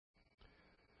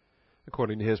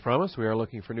According to His promise, we are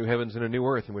looking for new heavens and a new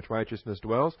earth in which righteousness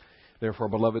dwells. Therefore,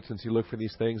 beloved, since you look for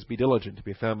these things, be diligent to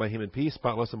be found by Him in peace,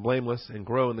 spotless and blameless, and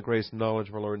grow in the grace and knowledge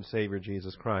of our Lord and Savior,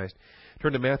 Jesus Christ.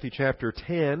 Turn to Matthew chapter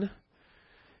 10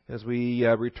 as we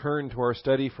return to our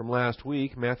study from last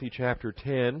week. Matthew chapter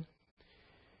 10.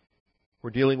 We're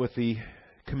dealing with the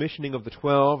commissioning of the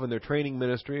 12 and their training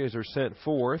ministry as they're sent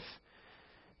forth.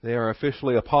 They are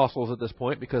officially apostles at this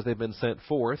point because they've been sent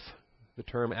forth. The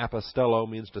term apostello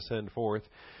means to send forth,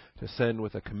 to send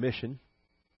with a commission.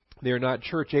 They are not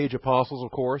church age apostles,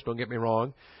 of course, don't get me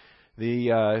wrong.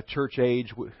 The church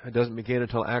age doesn't begin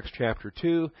until Acts chapter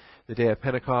 2, the day of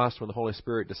Pentecost, when the Holy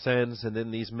Spirit descends, and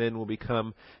then these men will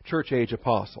become church age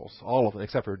apostles. All of them,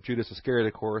 except for Judas Iscariot,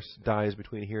 of course, dies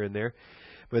between here and there.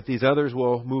 But these others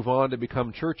will move on to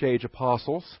become church age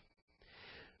apostles.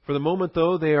 For the moment,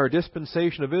 though, they are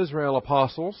dispensation of Israel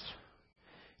apostles.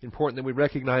 Important that we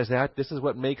recognize that. This is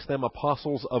what makes them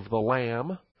apostles of the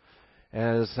Lamb,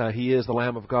 as He is the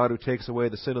Lamb of God who takes away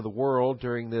the sin of the world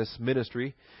during this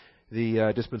ministry,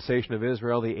 the dispensation of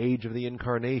Israel, the age of the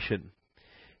incarnation.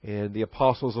 And the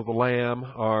apostles of the Lamb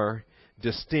are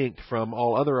distinct from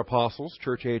all other apostles,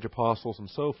 church age apostles and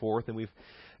so forth, and we've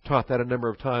taught that a number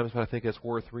of times, but I think it's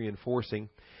worth reinforcing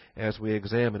as we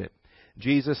examine it.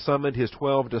 Jesus summoned His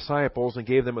 12 disciples and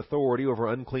gave them authority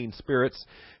over unclean spirits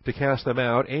to cast them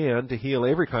out and to heal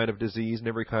every kind of disease and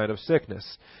every kind of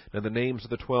sickness. Now, the names of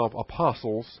the 12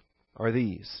 apostles are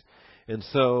these. And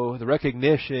so the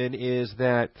recognition is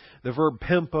that the verb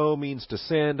pempo means to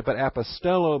send, but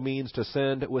apostello means to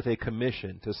send with a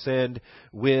commission, to send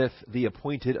with the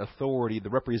appointed authority, the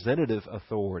representative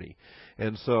authority.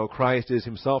 And so Christ is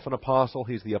Himself an apostle.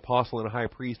 He's the apostle and high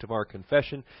priest of our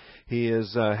confession. He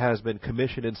has been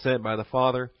commissioned and sent by the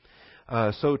Father.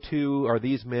 So too are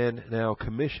these men now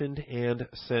commissioned and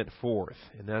sent forth.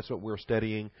 And that's what we're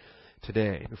studying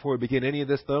today. Before we begin any of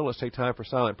this, though, let's take time for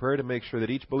silent prayer to make sure that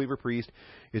each believer priest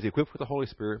is equipped with the Holy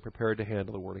Spirit and prepared to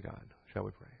handle the Word of God. Shall we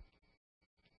pray?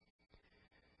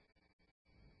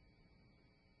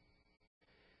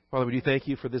 Father, we do thank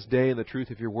You for this day and the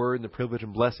truth of Your Word and the privilege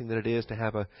and blessing that it is to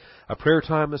have a prayer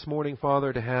time this morning,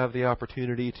 Father, to have the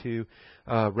opportunity to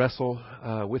wrestle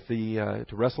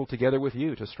together with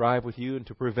You, to strive with You, and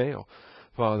to prevail,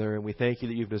 Father. And we thank You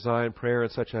that You've designed prayer in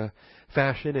such a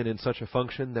fashion and in such a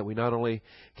function that we not only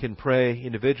can pray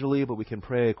individually, but we can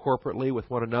pray corporately with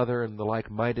one another in the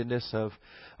like-mindedness of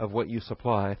what You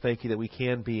supply. I thank You that we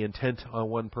can be intent on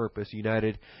one purpose,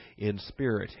 united in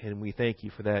spirit, and we thank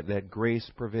You for that grace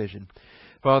provision.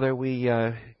 Father, we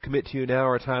commit to You now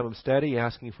our time of study,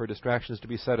 asking for distractions to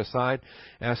be set aside,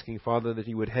 asking, Father, that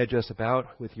You would hedge us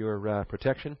about with Your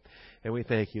protection, and we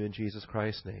thank You in Jesus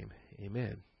Christ's name.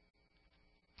 Amen.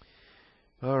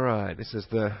 All right, this is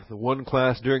the one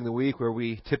class during the week where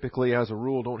we typically, as a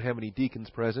rule, don't have any deacons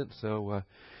present, so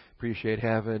appreciate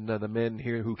having the men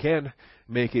here who can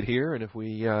make it here, and if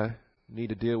we need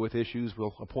to deal with issues,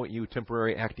 we'll appoint you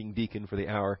temporary acting deacon for the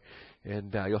hour,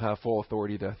 and you'll have full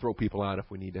authority to throw people out if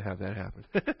we need to have that happen,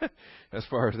 as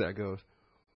far as that goes.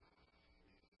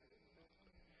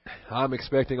 I'm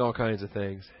expecting all kinds of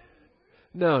things.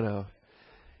 No.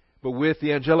 But with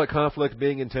the angelic conflict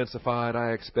being intensified,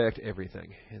 I expect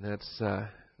everything. And that's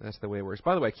the way it works.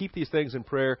 By the way, keep these things in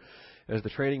prayer as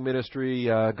the training ministry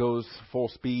goes full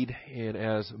speed and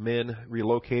as men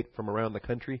relocate from around the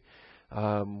country.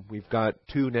 We've got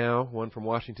 2 now, one from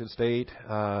Washington State,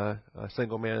 a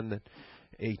single man,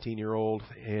 18-year-old,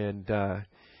 and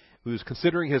who's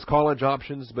considering his college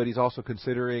options, but he's also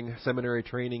considering seminary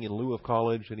training in lieu of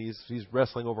college, and he's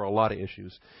wrestling over a lot of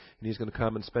issues. And he's going to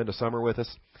come and spend a summer with us.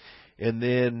 And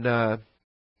then a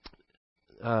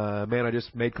man I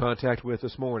just made contact with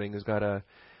this morning has got a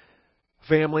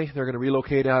family. They're going to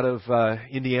relocate out of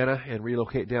Indiana and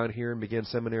relocate down here and begin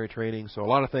seminary training. So a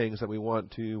lot of things that we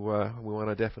want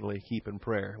to definitely keep in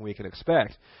prayer. We can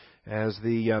expect as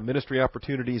the ministry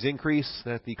opportunities increase,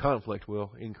 that the conflict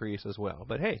will increase as well.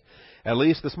 But hey, at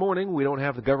least this morning we don't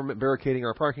have the government barricading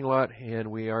our parking lot, and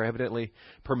we are evidently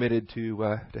permitted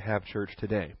to have church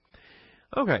today.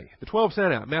 Okay, the 12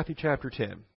 sent out, Matthew chapter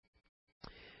 10.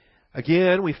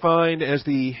 Again, we find as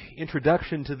the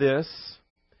introduction to this,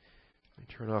 let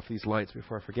me turn off these lights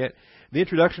before I forget. The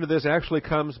introduction to this actually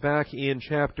comes back in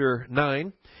chapter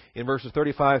 9, in verses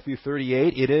 35 through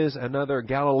 38. It is another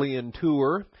Galilean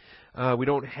tour. We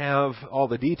don't have all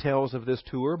the details of this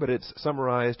tour, but it's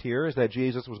summarized here is that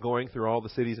Jesus was going through all the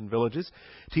cities and villages,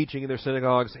 teaching in their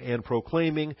synagogues and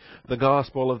proclaiming the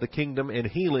gospel of the kingdom and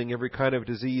healing every kind of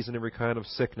disease and every kind of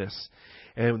sickness.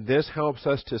 And this helps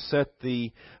us to set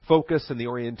the focus and the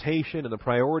orientation and the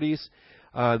priorities,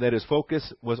 that his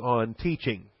focus was on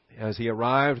teaching. As he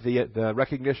arrived, the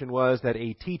recognition was that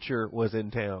a teacher was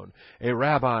in town, a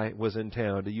rabbi was in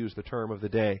town, to use the term of the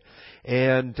day.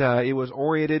 And it was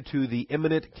oriented to the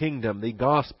imminent kingdom, the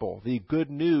gospel, the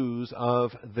good news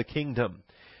of the kingdom.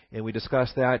 And we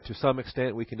discussed that to some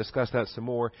extent. We can discuss that some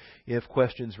more if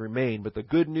questions remain. But the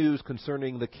good news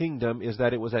concerning the kingdom is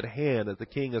that it was at hand, that the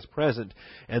king is present,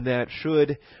 and that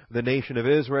should the nation of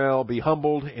Israel be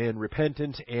humbled and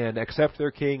repentant and accept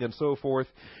their king and so forth,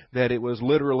 that it was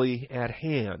literally at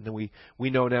hand. And we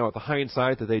know now at the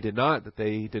hindsight that they did not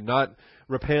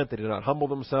repent, they did not humble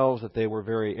themselves, that they were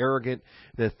very arrogant,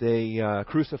 that they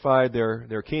crucified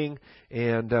their king,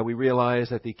 and we realize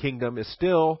that the kingdom is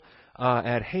still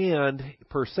at hand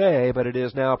per se, but it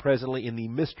is now presently in the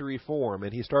mystery form.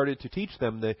 And he started to teach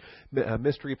them the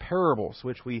mystery parables,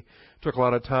 which we took a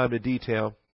lot of time to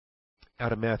detail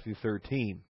out of Matthew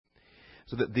 13.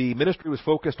 So that the ministry was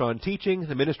focused on teaching,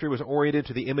 the ministry was oriented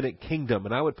to the imminent kingdom.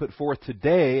 And I would put forth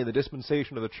today in the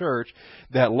dispensation of the church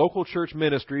that local church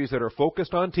ministries that are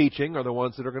focused on teaching are the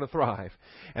ones that are going to thrive.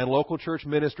 And local church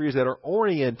ministries that are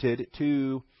oriented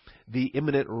to the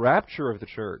imminent rapture of the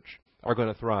church are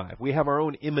going to thrive. We have our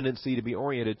own imminency to be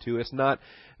oriented to. It's not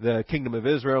the kingdom of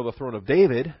Israel, the throne of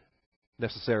David,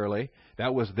 necessarily.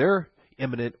 That was their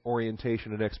imminent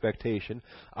orientation and expectation.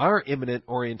 Our imminent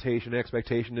orientation and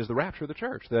expectation is the rapture of the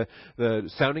church,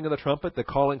 the sounding of the trumpet, the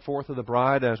calling forth of the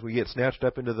bride as we get snatched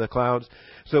up into the clouds.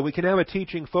 So we can have a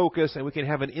teaching focus and we can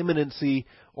have an imminency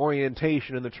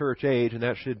orientation in the church age, and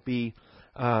that should be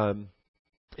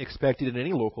expected in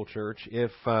any local church if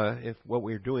what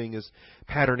we're doing is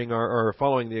patterning or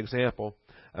following the example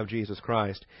of Jesus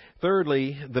Christ.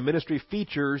 Thirdly, the ministry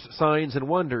features signs and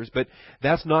wonders, but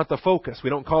that's not the focus. We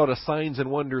don't call it a signs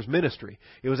and wonders ministry.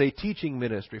 It was a teaching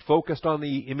ministry focused on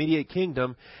the immediate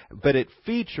kingdom, but it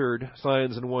featured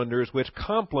signs and wonders which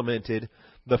complemented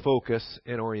the focus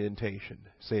and orientation.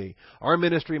 See, our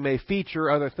ministry may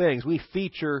feature other things. We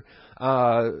feature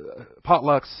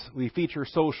potlucks, we feature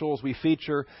socials, we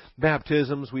feature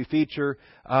baptisms, we feature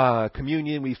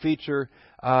communion, we feature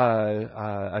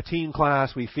a teen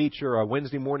class, we feature a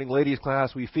Wednesday morning ladies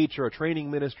class, we feature a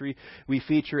training ministry, we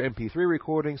feature MP3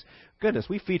 recordings. Goodness,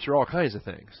 we feature all kinds of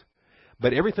things.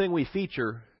 But everything we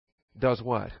feature does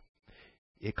what?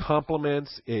 It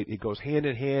complements, it goes hand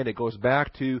in hand, it goes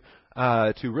back to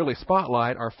really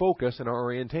spotlight our focus and our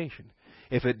orientation.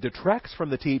 If it detracts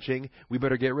from the teaching, we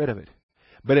better get rid of it.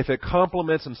 But if it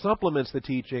complements and supplements the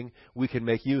teaching, we can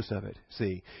make use of it.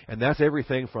 See, and that's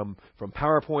everything from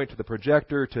PowerPoint to the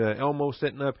projector to Elmo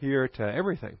sitting up here to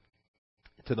everything,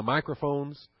 to the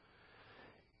microphones.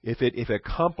 If it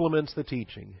complements the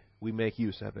teaching, we make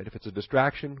use of it. If it's a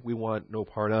distraction, we want no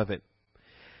part of it.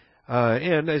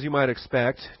 And as you might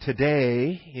expect,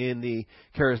 today in the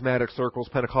charismatic circles,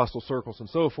 Pentecostal circles, and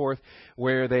so forth,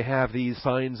 where they have these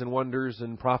signs and wonders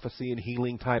and prophecy and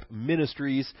healing type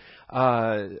ministries,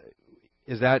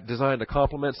 is that designed to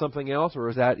complement something else, or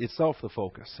is that itself the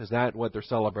focus? Is that what they're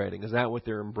celebrating? Is that what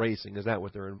they're embracing? Is that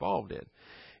what they're involved in?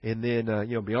 And then,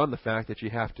 beyond the fact that you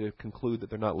have to conclude that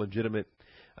they're not legitimate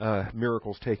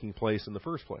miracles taking place in the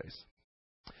first place.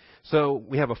 So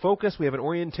we have a focus, we have an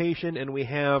orientation, and we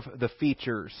have the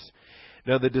features.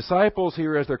 Now the disciples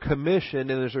here, as they're commissioned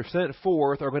and as they're sent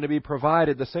forth, are going to be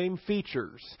provided the same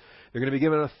features. They're going to be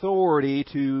given authority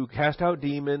to cast out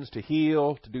demons, to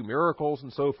heal, to do miracles,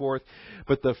 and so forth.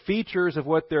 But the features of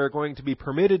what they're going to be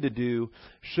permitted to do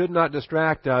should not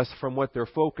distract us from what their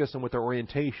focus and what their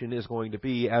orientation is going to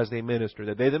be as they minister.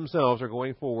 That they themselves are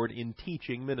going forward in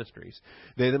teaching ministries.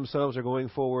 They themselves are going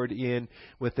forward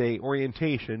with a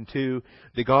orientation to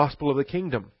the gospel of the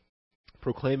kingdom,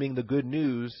 proclaiming the good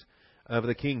news of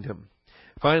the kingdom.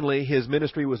 Finally, his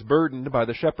ministry was burdened by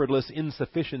the shepherdless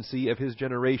insufficiency of his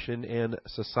generation and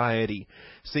society.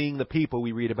 Seeing the people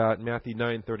we read about in Matthew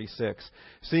 9:36.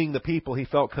 Seeing the people, he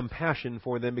felt compassion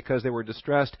for them because they were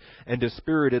distressed and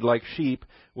dispirited like sheep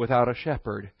without a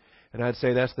shepherd. And I'd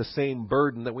say that's the same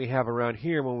burden that we have around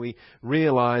here when we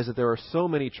realize that there are so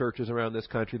many churches around this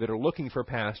country that are looking for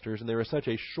pastors, and there is such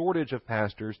a shortage of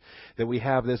pastors that we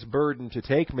have this burden to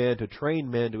take men, to train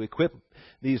men, to equip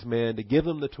these men, to give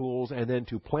them the tools, and then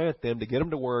to plant them, to get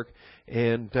them to work,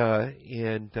 and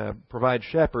provide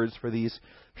shepherds for these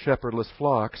shepherdless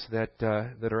flocks that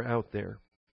are out there.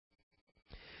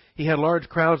 He had large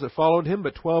crowds that followed him,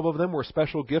 but 12 of them were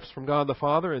special gifts from God the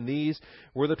Father, and these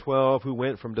were the 12 who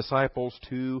went from disciples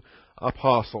to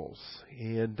apostles.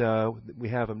 And we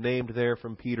have them named there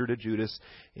from Peter to Judas,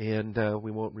 and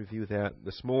we won't review that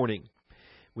this morning.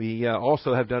 We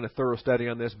also have done a thorough study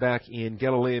on this back in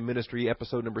Galilean Ministry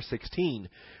episode number 16,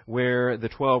 where the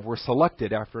 12 were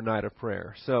selected after a night of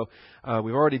prayer. So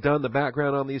we've already done the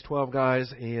background on these 12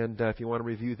 guys, and if you want to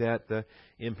review that, the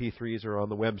MP3s are on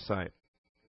the website.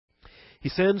 He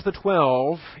sends the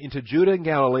 12 into Judah and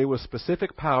Galilee with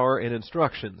specific power and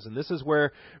instructions. And this is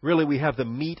where really we have the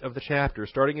meat of the chapter,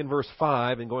 starting in verse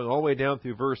 5 and going all the way down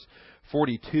through verse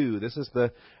 42. This is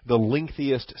the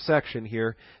lengthiest section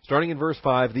here. Starting in verse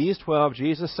 5, these 12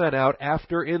 Jesus sent out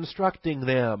after instructing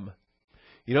them.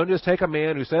 You don't just take a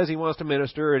man who says he wants to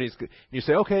minister and you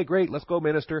say, okay, great, let's go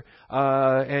minister,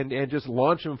 and just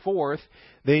launch him forth.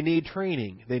 They need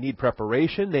training. They need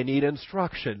preparation. They need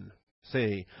instruction.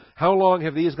 See, how long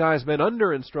have these guys been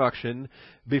under instruction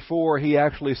before he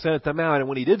actually sent them out? And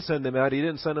when he did send them out, he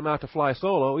didn't send them out to fly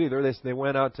solo either. They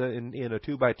went out in a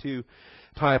 2x2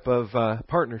 type of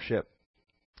partnership.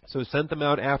 So he sent them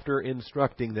out after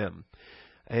instructing them.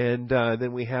 And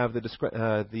then we have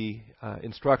the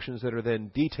instructions that are then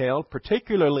detailed,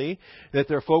 particularly that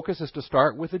their focus is to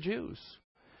start with the Jews,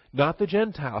 not the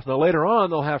Gentiles. Now later on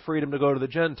they'll have freedom to go to the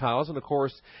Gentiles, and of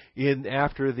course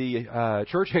after the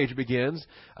church age begins,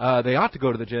 they ought to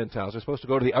go to the Gentiles. They're supposed to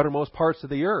go to the uttermost parts of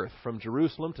the earth, from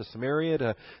Jerusalem to Samaria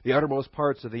to the uttermost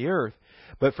parts of the earth.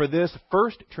 But for this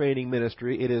first training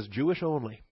ministry, it is Jewish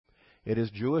only. It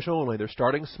is Jewish only. They're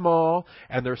starting small,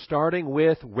 and they're starting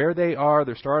with where they are.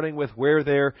 They're starting with where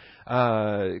their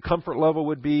comfort level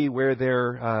would be, where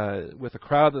they're with a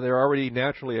crowd that they're already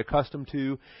naturally accustomed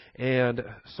to, and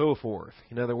so forth.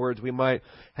 In other words, we might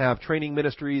have training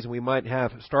ministries, and we might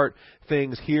start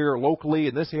things here locally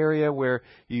in this area where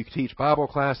you teach Bible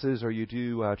classes, or you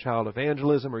do child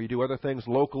evangelism, or you do other things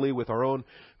locally with our own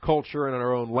culture and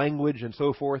our own language and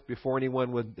so forth, before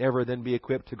anyone would ever then be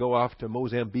equipped to go off to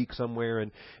Mozambique somewhere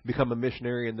and become a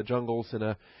missionary in the jungles in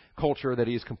a culture that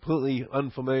he's completely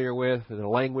unfamiliar with, and a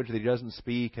language that he doesn't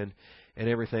speak, and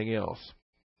everything else.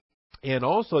 And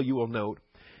also you will note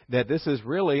that this is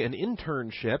really an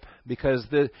internship, because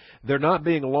they're not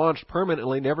being launched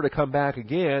permanently, never to come back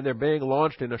again. They're being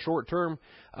launched in a short-term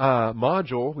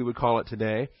module, we would call it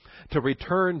today, to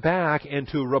return back and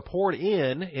to report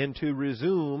in and to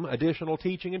resume additional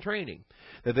teaching and training.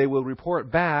 That they will report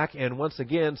back and once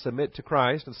again submit to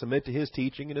Christ and submit to His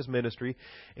teaching and His ministry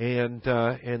and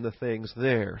the things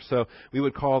there. So we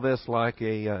would call this like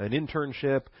an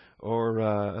internship or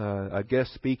a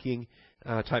guest speaking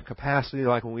type capacity,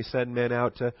 like when we send men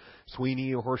out to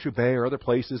Sweeney or Horseshoe Bay or other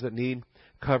places that need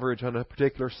coverage on a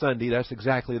particular Sunday. That's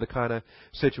exactly the kind of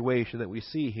situation that we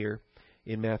see here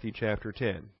in Matthew chapter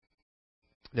 10.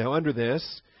 Now under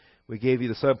this, we gave you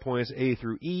the subpoints A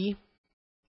through E,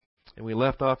 and we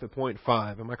left off at point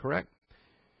 5. Am I correct?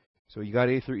 So you got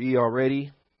A through E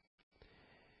already.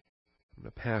 I'm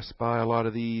going to pass by a lot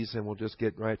of these, and we'll just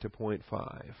get right to point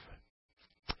 5.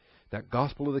 That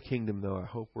gospel of the kingdom, though, I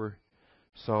hope we're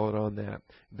solid on that.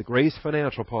 The grace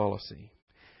financial policy.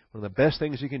 One of the best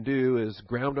things you can do is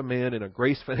ground a man in a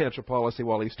grace financial policy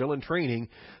while he's still in training,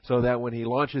 so that when he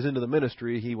launches into the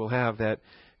ministry, he will have that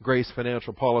grace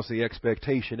financial policy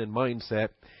expectation and mindset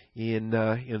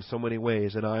in so many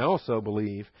ways. And I also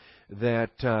believe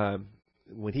that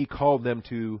when he called them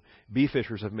to be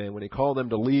fishers of men, when he called them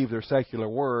to leave their secular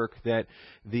work, that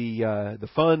the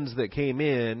funds that came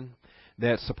in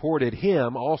that supported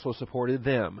him also supported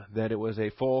them, that it was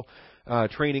a full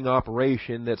training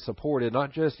operation that supported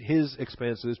not just his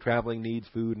expenses, traveling needs,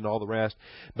 food, and all the rest,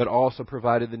 but also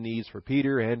provided the needs for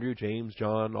Peter, Andrew, James,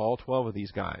 John, all 12 of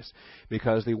these guys,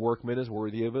 because the workman is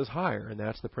worthy of his hire. And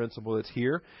that's the principle that's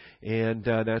here, and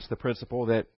that's the principle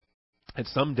that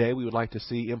someday we would like to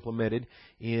see implemented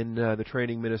in the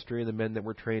training ministry and the men that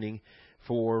we're training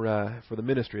for the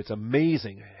ministry. It's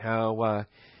amazing how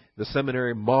the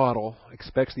seminary model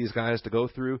expects these guys to go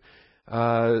through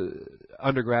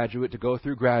undergraduate, to go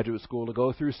through graduate school, to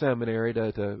go through seminary,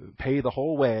 to pay the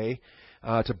whole way,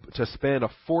 to spend a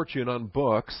fortune on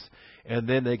books, and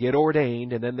then they get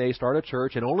ordained, and then they start a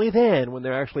church, and only then, when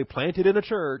they're actually planted in a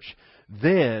church,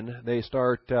 then they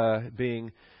start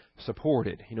being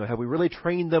supported. You know, have we really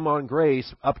trained them on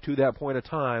grace up to that point of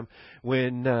time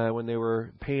when they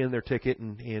were paying their ticket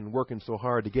and working so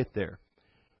hard to get there?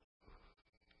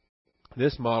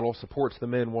 This model supports the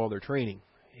men while they're training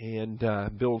and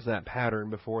builds that pattern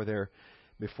before they're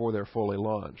fully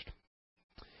launched.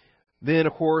 Then,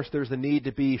 of course, there's the need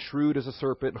to be shrewd as a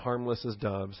serpent and harmless as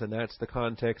doves, and that's the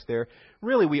context there.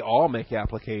 Really, we all make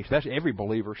application. That's every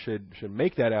believer should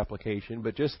make that application,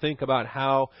 but just think about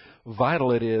how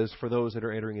vital it is for those that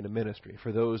are entering into ministry,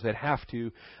 for those that have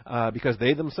to, because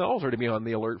they themselves are to be on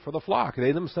the alert for the flock.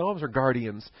 They themselves are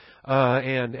guardians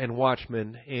and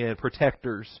watchmen and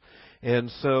protectors.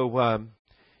 And so,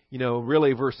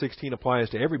 really verse 16 applies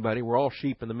to everybody. We're all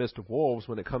sheep in the midst of wolves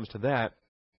when it comes to that.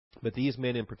 But these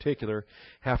men in particular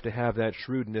have to have that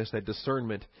shrewdness, that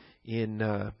discernment in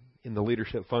the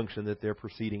leadership function that they're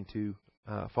proceeding to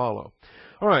follow.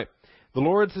 All right.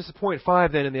 This is point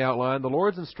 5 then in the outline. The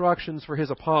Lord's instructions for His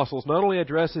apostles not only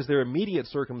addresses their immediate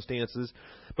circumstances,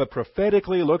 but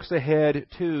prophetically looks ahead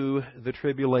to the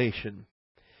tribulation.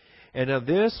 And now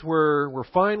this, we're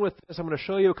fine with this. I'm going to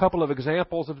show you a couple of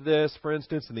examples of this. For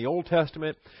instance, in the Old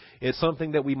Testament, it's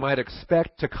something that we might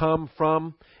expect to come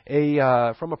from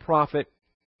a prophet.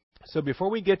 So before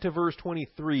we get to verse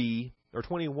 23 or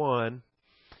 21,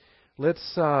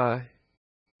 let's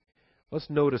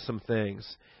notice some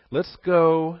things. Let's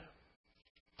go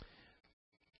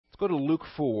to Luke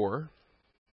 4.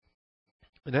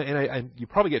 And you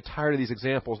probably get tired of these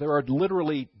examples. There are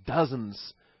literally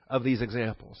dozens of these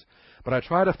examples. But I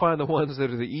try to find the ones that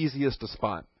are the easiest to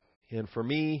spot. And for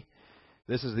me,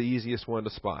 this is the easiest one to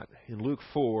spot. In Luke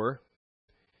 4,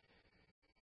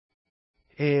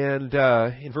 and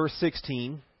in verse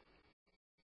 16,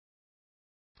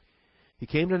 he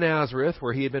came to Nazareth,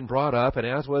 where he had been brought up, and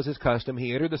as was his custom,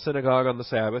 he entered the synagogue on the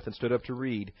Sabbath and stood up to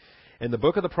read. And the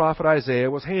book of the prophet Isaiah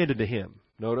was handed to him.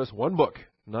 Notice, one book,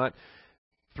 not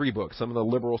 3 books. Some of the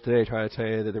liberals today try to tell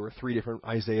you that there were 3 different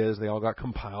Isaiahs. They all got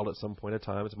compiled at some point in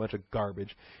time. It's a bunch of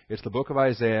garbage. It's the book of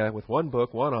Isaiah with one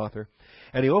book, one author.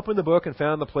 And he opened the book and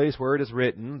found the place where it is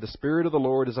written, "The Spirit of the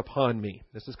Lord is upon me."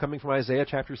 This is coming from Isaiah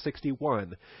chapter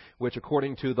 61, which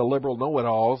according to the liberal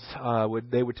know-it-alls,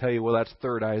 they would tell you, well, that's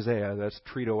 3rd Isaiah. That's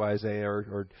Trito Isaiah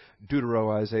or Deutero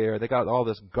Isaiah. They got all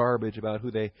this garbage about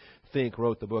who they think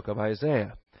wrote the book of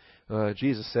Isaiah.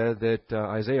 Jesus said that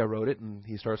Isaiah wrote it, and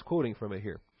he starts quoting from it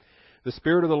here. "The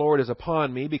Spirit of the Lord is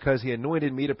upon me, because He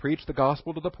anointed me to preach the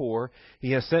gospel to the poor.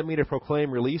 He has sent me to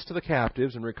proclaim release to the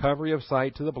captives and recovery of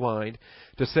sight to the blind,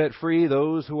 to set free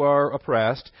those who are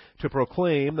oppressed, to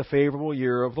proclaim the favorable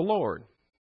year of the Lord."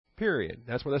 Period.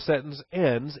 That's where the sentence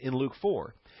ends in Luke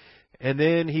 4. And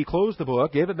then he closed the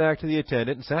book, gave it back to the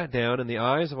attendant, and sat down, and the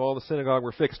eyes of all the synagogue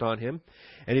were fixed on him.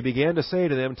 And he began to say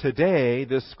to them, "Today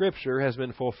this scripture has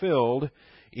been fulfilled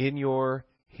in your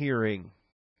hearing."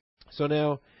 So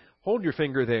now, hold your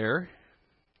finger there,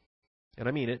 and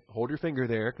I mean it. Hold your finger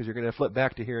there, because you're going to flip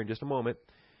back to here in just a moment.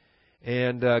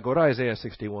 And go to Isaiah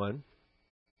 61.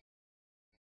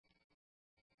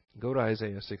 Go to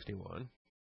Isaiah 61.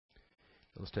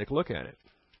 Let's take a look at it.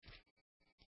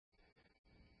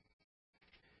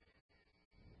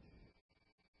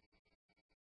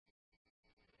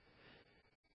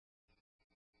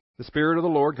 "The Spirit of the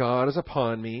Lord God is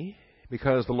upon me,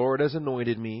 because the Lord has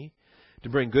anointed me to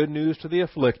bring good news to the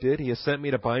afflicted. He has sent me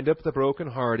to bind up the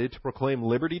brokenhearted, to proclaim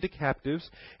liberty to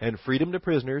captives and freedom to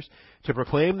prisoners, to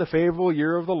proclaim the favorable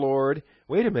year of the Lord."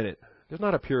 Wait a minute. There's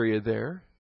not a period there.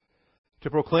 "To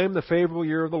proclaim the favorable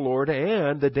year of the Lord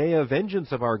and the day of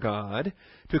vengeance of our God,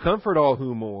 to comfort all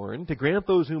who mourn, to grant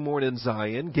those who mourn in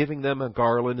Zion, giving them a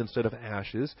garland instead of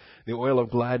ashes, the oil of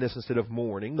gladness instead of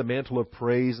mourning, the mantle of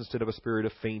praise instead of a spirit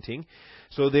of fainting.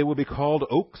 So they will be called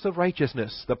oaks of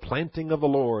righteousness, the planting of the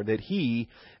Lord, that He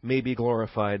may be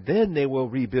glorified. Then they will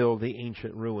rebuild the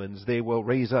ancient ruins. They will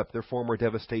raise up their former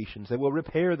devastations. They will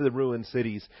repair the ruined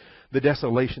cities, the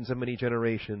desolations of many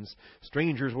generations.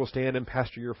 Strangers will stand and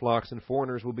pasture your flocks, and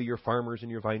foreigners will be your farmers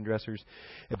and your vine dressers.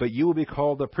 But you will be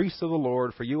called the priests of the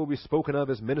Lord, for you will be spoken of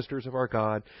as ministers of our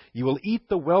God. You will eat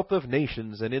the wealth of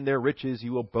nations, and in their riches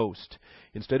you will boast.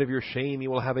 Instead of your shame you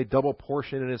will have a double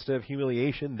portion, and instead of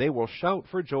humiliation they will shout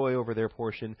for joy over their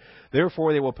portion.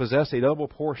 Therefore they will possess a double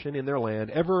portion in their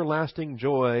land. Everlasting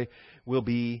joy will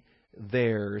be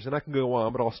theirs." And I can go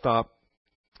on, but I'll stop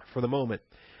for the moment.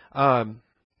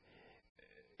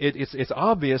 It's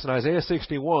obvious in Isaiah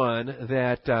 61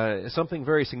 that something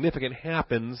very significant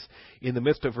happens in the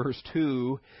midst of verse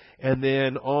 2, and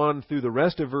then on through the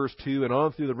rest of verse 2 and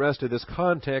on through the rest of this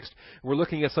context, we're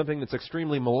looking at something that's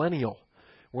extremely millennial.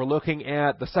 We're looking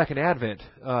at the Second Advent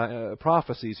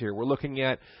prophecies here. We're looking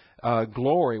at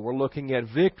glory. We're looking at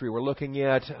victory. We're looking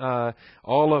at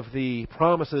all of the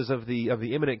promises of the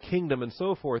imminent kingdom and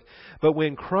so forth. But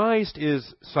when Christ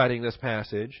is citing this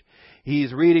passage,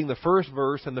 he's reading the first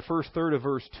verse and the first third of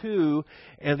verse 2,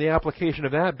 and the application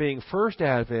of that being First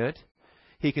Advent.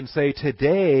 He can say,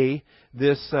 today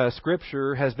this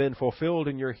Scripture has been fulfilled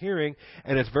in your hearing,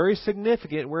 and it's very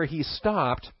significant where He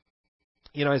stopped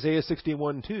in Isaiah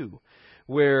 61:2,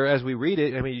 where, as we read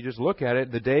it, I mean, you just look at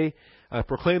it, the day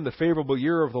proclaim the favorable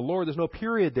year of the Lord. There's no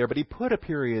period there, but He put a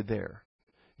period there.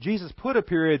 Jesus put a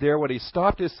period there when He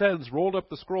stopped His sentence, rolled up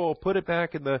the scroll, put it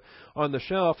back on the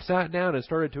shelf, sat down, and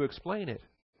started to explain it.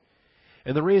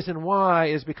 And the reason why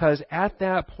is because at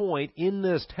that point in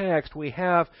this text we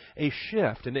have a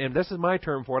shift, and this is my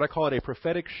term for it. I call it a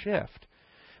prophetic shift.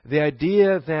 The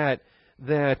idea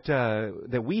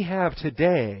that we have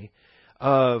today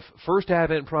of First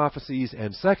Advent prophecies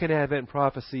and Second Advent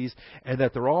prophecies, and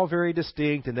that they're all very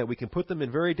distinct, and that we can put them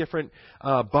in very different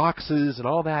boxes and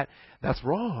all that, that's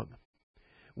wrong.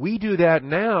 We do that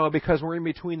now because we're in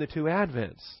between the two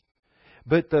Advents.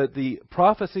 But the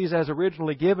prophecies as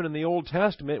originally given in the Old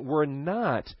Testament were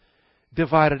not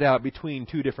divided out between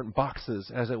two different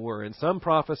boxes, as it were. And some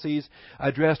prophecies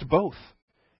addressed both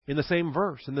in the same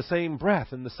verse, in the same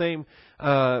breath, in the same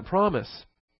promise.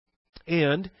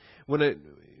 And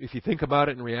if you think about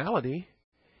it in reality,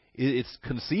 it's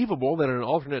conceivable that in an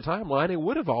alternate timeline it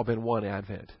would have all been one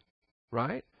Advent,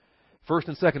 right? First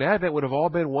and Second Advent would have all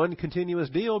been one continuous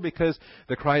deal, because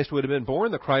the Christ would have been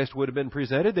born, the Christ would have been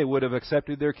presented, they would have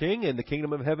accepted their King, and the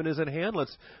kingdom of heaven is at hand.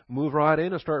 Let's move right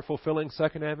in and start fulfilling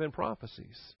Second Advent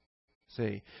prophecies.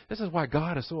 See, this is why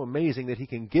God is so amazing, that He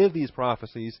can give these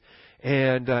prophecies,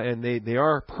 and they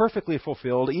are perfectly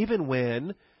fulfilled, even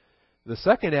when the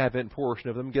Second Advent portion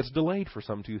of them gets delayed for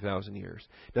some 2,000 years.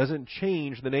 It doesn't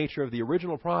change the nature of the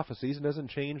original prophecies, and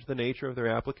doesn't change the nature of their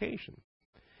application.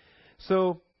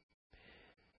 So,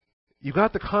 you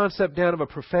got the concept down of a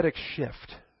prophetic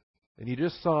shift. And you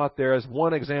just saw it there as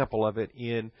one example of it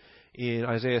in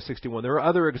Isaiah 61. There are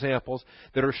other examples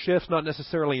that are shifts not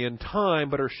necessarily in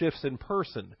time, but are shifts in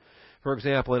person. For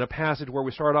example, in a passage where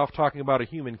we start off talking about a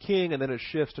human king, and then it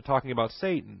shifts to talking about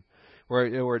Satan,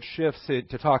 where it shifts to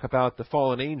talk about the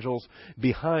fallen angels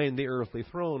behind the earthly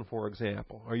throne, for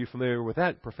example. Are you familiar with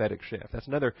that prophetic shift? That's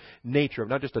another nature of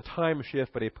not just a time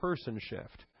shift, but a person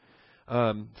shift.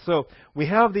 So we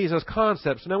have these as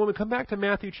concepts. Now when we come back to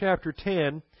Matthew chapter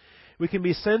 10, we can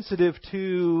be sensitive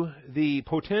to the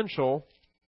potential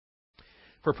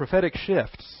for prophetic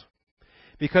shifts,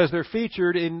 because they're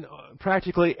featured in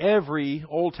practically every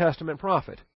Old Testament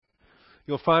prophet.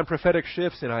 You'll find prophetic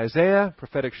shifts in Isaiah,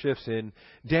 prophetic shifts in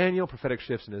Daniel, prophetic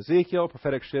shifts in Ezekiel,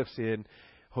 prophetic shifts in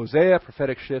Hosea,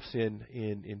 prophetic shifts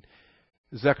in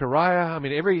Zechariah. I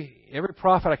mean, every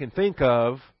prophet I can think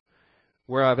of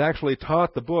where I've actually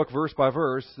taught the book verse by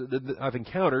verse, I've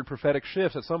encountered prophetic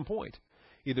shifts at some point.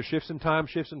 Either shifts in time,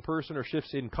 shifts in person, or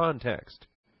shifts in context.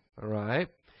 All right?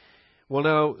 Well,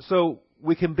 now, so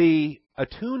we can be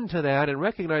attuned to that and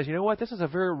recognize, you know what, this is a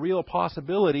very real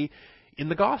possibility in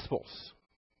the Gospels.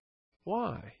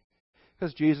 Why?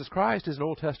 Because Jesus Christ is an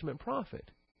Old Testament prophet.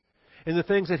 And the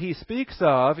things that He speaks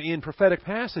of in prophetic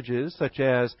passages, such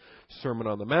as Sermon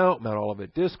on the Mount, Mount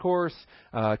Olivet Discourse,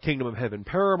 Kingdom of Heaven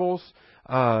parables,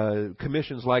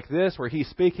 commissions like this, where He's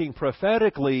speaking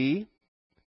prophetically,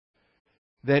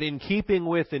 that in keeping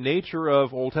with the nature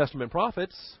of Old Testament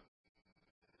prophets,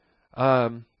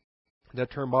 that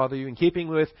term bother you? In keeping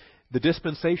with the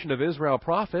dispensation of Israel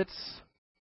prophets,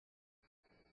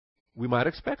 we might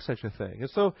expect such a thing. And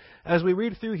so, as we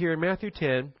read through here in Matthew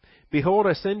 10, behold,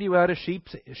 I send you out as sheep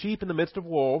in the midst of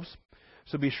wolves.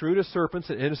 So be shrewd as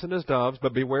serpents and innocent as doves,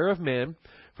 but beware of men,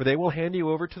 for they will hand you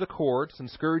over to the courts and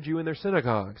scourge you in their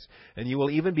synagogues. And you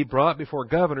will even be brought before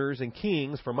governors and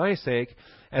kings for my sake,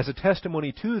 as a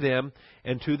testimony to them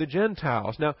and to the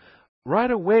Gentiles. Now, right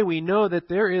away we know that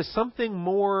there is something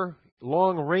more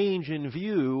long range in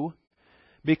view,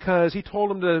 because He told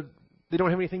them they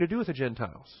don't have anything to do with the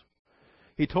Gentiles.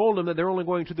 He told them that they're only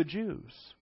going to the Jews.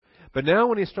 But now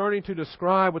when He's starting to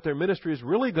describe what their ministry is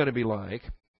really going to be like,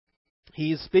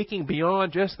 He's speaking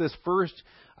beyond just this first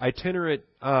itinerant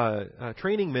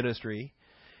training ministry.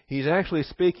 He's actually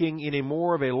speaking in a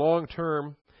more of a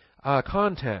long-term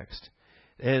context.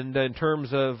 And in terms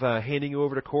of handing you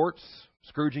over to courts,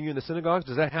 scourging you in the synagogues,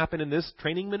 does that happen in this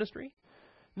training ministry?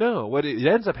 No. What it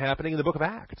ends up happening in the book of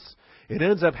Acts. It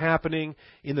ends up happening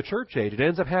in the church age. It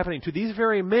ends up happening to these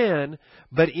very men,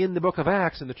 but in the book of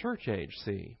Acts in the church age,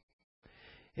 see.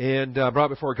 And brought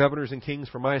before governors and kings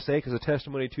for my sake as a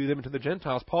testimony to them and to the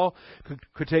Gentiles. Paul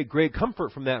could take great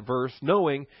comfort from that verse,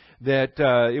 knowing that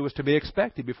it was to be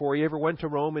expected before he ever went to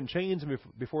Rome in chains and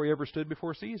before he ever stood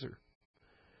before Caesar.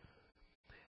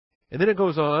 And then it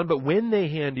goes on, but when they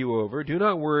hand you over, do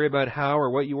not worry about how or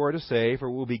what you are to say, for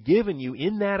it will be given you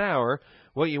in that hour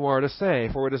what you are to say.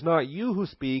 For it is not you who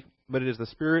speak, but it is the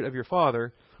Spirit of your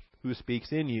Father who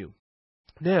speaks in you.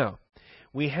 Now,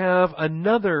 we have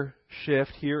another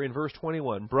shift here in verse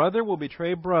 21. Brother will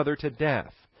betray brother to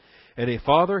death, and a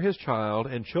father his child,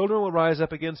 and children will rise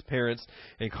up against parents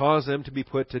and cause them to be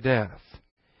put to death.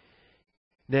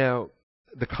 Now,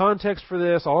 the context for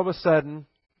this all of a sudden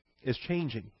is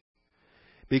changing,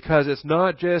 because it's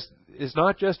not just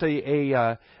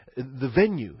the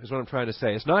venue is what I'm trying to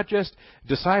say. It's not just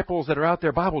disciples that are out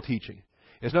there Bible teaching.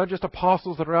 It's not just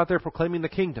apostles that are out there proclaiming the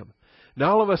kingdom.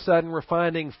 Now all of a sudden we're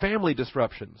finding family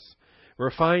disruptions.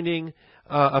 We're finding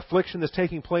affliction that's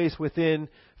taking place within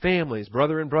families,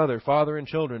 brother and brother, father and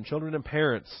children, children and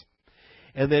parents.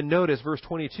 And then notice verse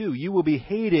 22, you will be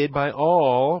hated by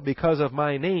all because of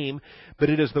my name, but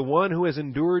it is the one who has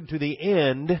endured to the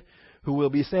end who will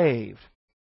be saved.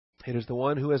 It is the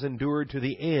one who has endured to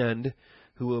the end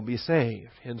who will be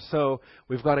saved. And so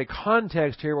we've got a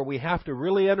context here where we have to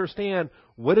really understand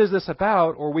what is this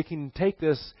about, or we can take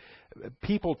this,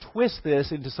 people twist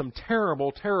this into some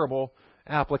terrible, terrible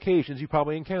applications. You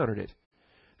probably encountered it.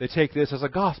 They take this as a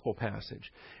gospel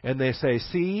passage, and they say,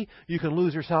 see, you can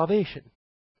lose your salvation.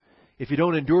 If you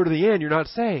don't endure to the end, you're not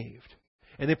saved.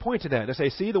 And they point to that. They say,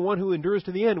 see, the one who endures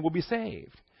to the end will be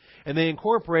saved. And they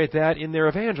incorporate that in their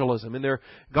evangelism, in their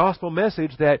gospel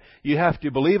message, that you have to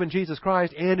believe in Jesus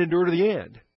Christ and endure to the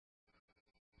end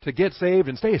to get saved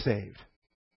and stay saved.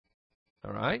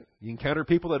 All right? You encounter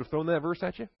people that have thrown that verse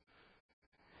at you?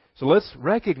 So let's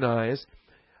recognize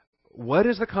what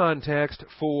is the context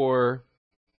for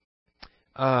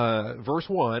verse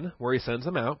 1, where he sends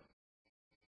them out,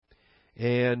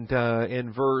 and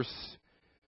in verse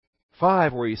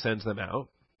 5, where he sends them out.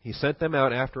 He sent them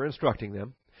out after instructing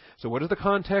them. So what is the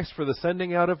context for the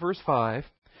sending out of verse 5?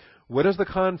 What is the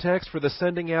context for the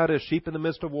sending out as sheep in the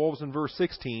midst of wolves in verse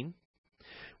 16?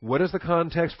 What is the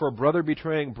context for brother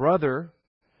betraying brother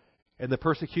and the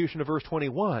persecution of verse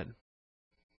 21?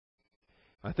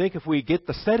 I think if we get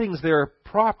the settings there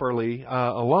properly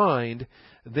aligned,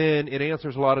 then it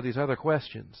answers a lot of these other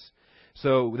questions.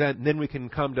 So then we can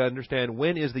come to understand,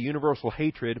 when is the universal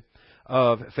hatred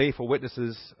of faithful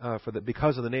witnesses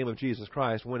because of the name of Jesus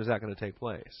Christ, when is that going to take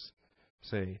place?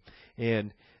 See?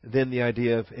 And then the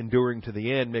idea of enduring to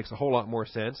the end makes a whole lot more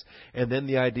sense. And then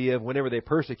the idea of whenever they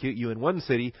persecute you in one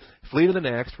city, flee to the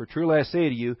next, for truly I say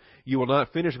to you, you will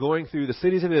not finish going through the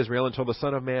cities of Israel until the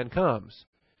Son of Man comes.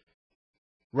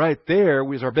 Right there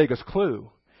was our biggest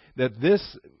clue, that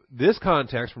this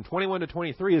context from 21 to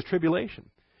 23 is tribulation.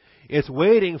 It's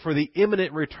waiting for the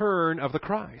imminent return of the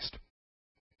Christ,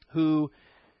 who,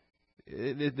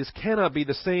 this cannot be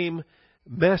the same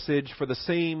message for the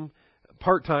same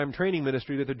part-time training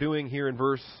ministry that they're doing here in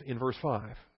verse 5.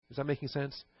 Is that making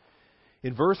sense?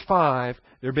 In verse 5,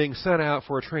 they're being sent out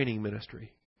for a training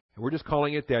ministry. And we're just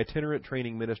calling it the itinerant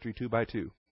training ministry 2 by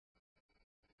 2.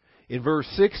 In verse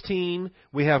 16,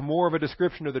 we have more of a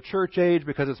description of the church age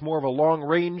because it's more of a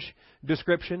long-range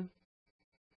description.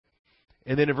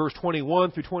 And then in verse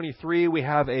 21 through 23, we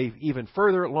have a even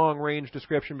further long-range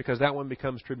description because that one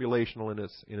becomes tribulational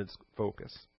in its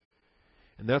focus.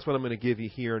 And that's what I'm going to give you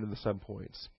here in the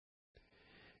subpoints.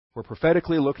 We're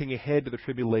prophetically looking ahead to the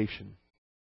tribulation.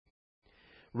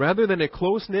 Rather than a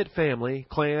close-knit family,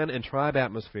 clan, and tribe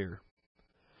atmosphere,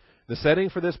 the setting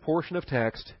for this portion of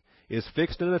text is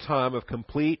fixed in a time of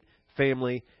complete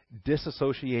family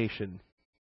disassociation.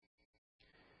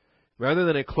 Rather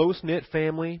than a close-knit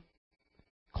family,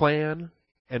 clan,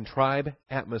 and tribe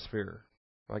atmosphere,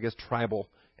 or I guess tribal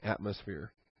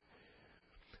atmosphere.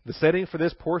 The setting for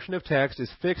this portion of text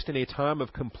is fixed in a time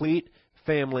of complete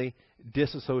family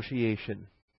disassociation.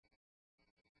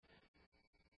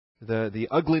 The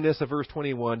ugliness of verse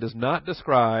 21 does not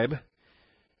describe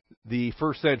the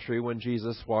first century when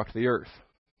Jesus walked the earth.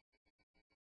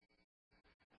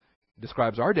 It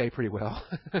describes our day pretty well.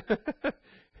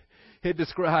 It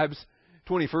describes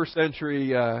 21st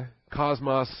century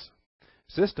cosmos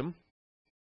system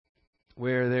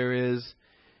where there is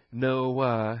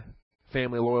no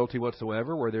family loyalty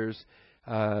whatsoever, where there's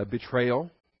betrayal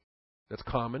that's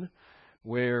common,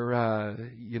 where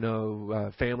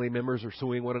family members are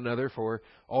suing one another for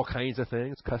all kinds of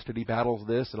things, custody battles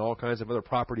this and all kinds of other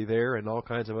property there and all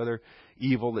kinds of other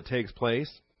evil that takes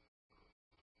place.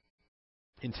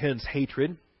 Intense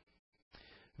hatred,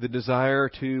 the desire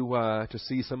to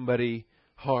see somebody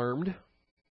harmed,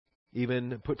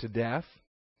 even put to death.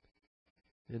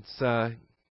 It's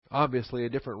obviously a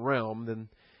different realm than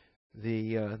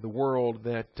the world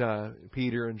that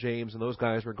Peter and James and those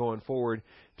guys were going forward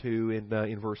to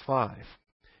in verse 5,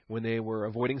 when they were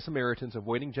avoiding Samaritans,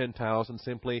 avoiding Gentiles, and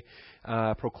simply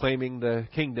proclaiming the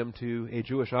kingdom to a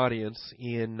Jewish audience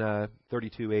in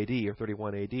 32 AD or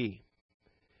 31 AD.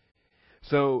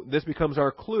 So this becomes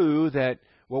our clue that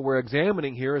what we're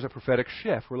examining here is a prophetic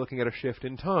shift. We're looking at a shift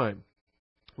in time.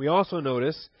 We also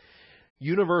notice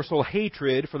universal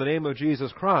hatred for the name of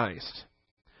Jesus Christ,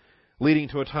 leading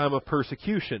to a time of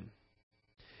persecution.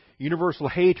 Universal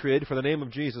hatred for the name of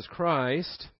Jesus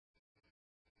Christ.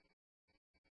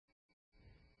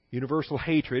 Universal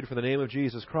hatred for the name of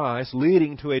Jesus Christ,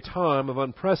 leading to a time of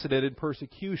unprecedented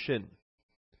persecution.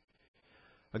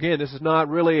 Again, this is not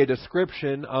really a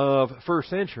description of first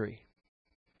century.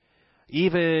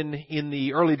 Even in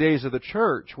the early days of the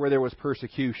church where there was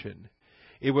persecution,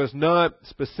 it was not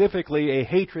specifically a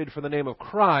hatred for the name of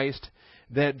Christ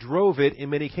that drove it in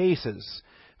many cases.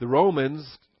 The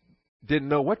Romans didn't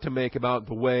know what to make about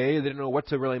the way. They didn't know what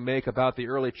to really make about the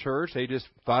early church. They just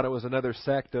thought it was another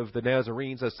sect of the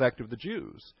Nazarenes, a sect of the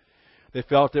Jews. They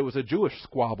felt it was a Jewish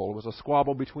squabble. It was a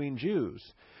squabble between Jews.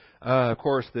 Of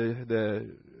course,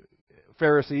 the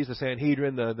Pharisees, the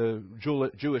Sanhedrin, the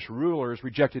Jewish rulers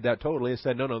rejected that totally and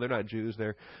said, no, they're not Jews.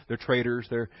 They're traitors.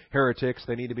 They're heretics.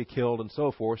 They need to be killed and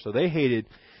so forth. So they hated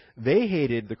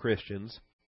the Christians.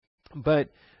 But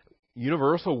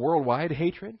universal, worldwide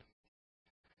hatred?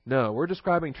 No, we're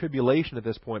describing tribulation at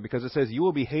this point because it says you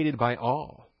will be hated by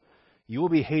all. You will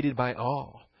be hated by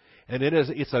all. And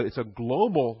it's a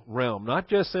global realm, not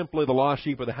just simply the lost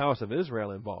sheep of the house of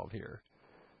Israel involved here.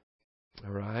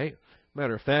 All right?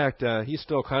 Matter of fact, he's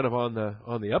still kind of on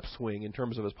the upswing in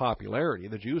terms of his popularity.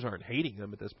 The Jews aren't hating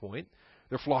him at this point.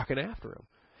 They're flocking after him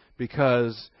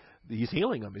because he's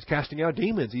healing them. He's casting out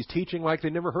demons. He's teaching like they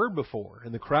never heard before.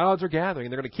 And the crowds are gathering,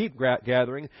 and they're going to keep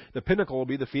gathering. The pinnacle will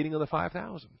be the feeding of the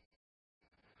 5,000.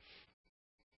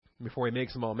 Before he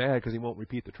makes them all mad because he won't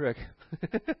repeat the trick.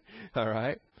 All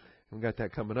right? We've got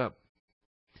that coming up.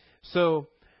 So,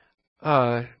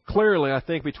 clearly, I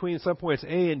think between subpoints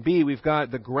A and B, we've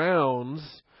got the grounds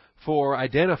for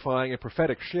identifying a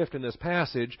prophetic shift in this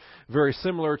passage, very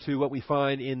similar to what we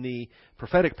find in the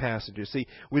prophetic passages. See,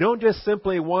 we don't just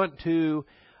simply want to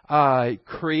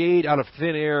create out of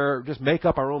thin air, just make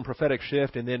up our own prophetic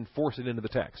shift and then force it into the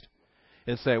text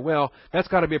and say, well, that's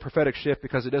got to be a prophetic shift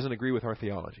because it doesn't agree with our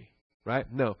theology.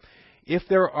 Right? No. If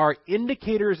there are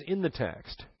indicators in the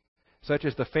text, such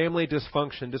as the family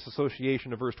dysfunction,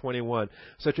 disassociation of verse 21,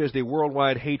 such as the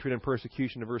worldwide hatred and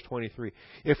persecution of verse 23.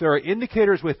 If there are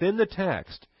indicators within the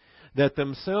text that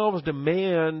themselves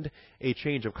demand a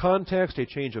change of context, a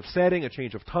change of setting, a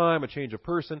change of time, a change of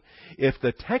person, if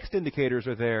the text indicators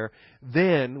are there,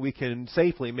 then we can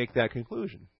safely make that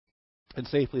conclusion and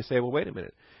safely say, well, wait a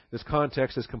minute. This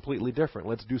context is completely different.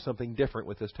 Let's do something different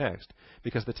with this text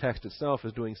because the text itself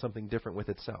is doing something different with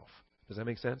itself. Does that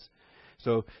make sense?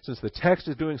 So since the text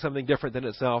is doing something different than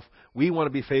itself, we want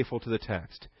to be faithful to the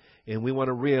text. And we want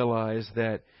to realize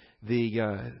that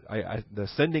the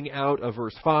sending out of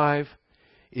verse 5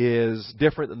 is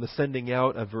different than the sending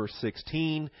out of verse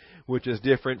 16, which is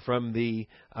different from the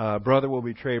brother will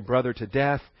betray brother to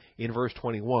death in verse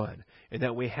 21. And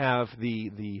that we have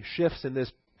the shifts in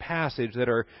this passage that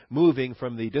are moving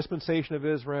from the dispensation of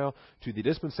Israel to the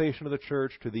dispensation of the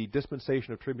church to the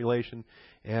dispensation of tribulation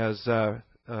as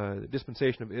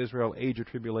dispensation of Israel, age of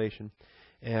tribulation,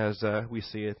 as we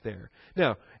see it there.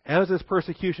 Now, as this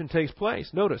persecution takes place,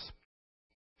 notice,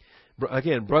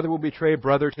 again, brother will betray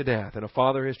brother to death, and a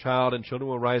father his child, and children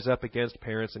will rise up against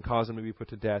parents and cause them to be put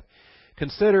to death.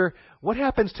 Consider what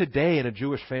happens today in a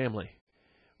Jewish family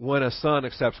when a son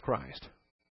accepts Christ.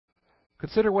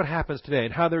 Consider what happens today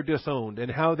and how they're disowned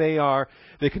and how they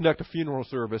conduct a funeral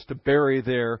service to bury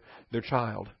their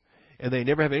child. And they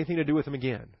never have anything to do with them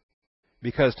again.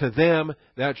 Because to them,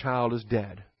 that child is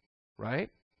dead.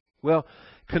 Right? Well,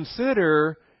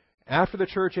 consider after the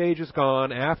church age is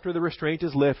gone, after the restraint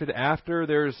is lifted, after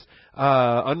there's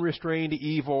unrestrained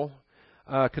evil,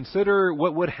 consider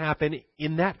what would happen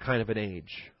in that kind of an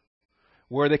age.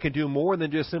 Where they could do more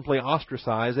than just simply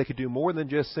ostracize. They could do more than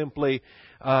just simply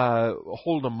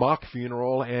hold a mock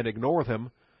funeral and ignore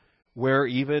them. Where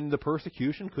even the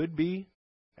persecution could be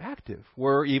active.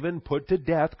 Where even put to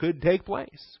death could take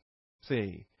place.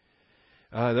 See,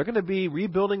 they're going to be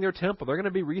rebuilding their temple. They're going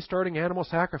to be restarting animal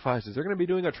sacrifices. They're going to be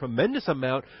doing a tremendous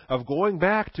amount of going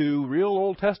back to real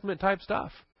Old Testament type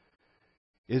stuff.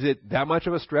 Is it that much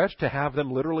of a stretch to have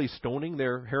them literally stoning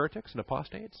their heretics and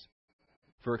apostates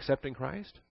for accepting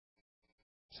Christ?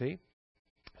 See?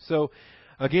 So,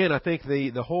 again, I think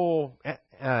the whole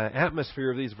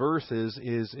atmosphere of these verses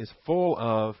is full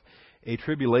of a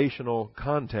tribulational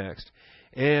context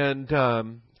and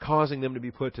causing them to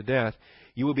be put to death.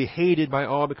 You will be hated by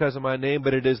all because of my name,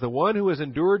 but it is the one who has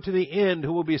endured to the end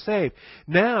who will be saved.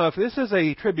 Now, if this is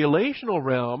a tribulational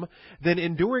realm, then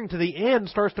enduring to the end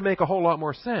starts to make a whole lot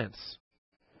more sense.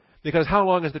 Because how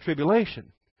long is the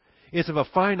tribulation? It's of a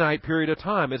finite period of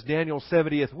time. It's Daniel's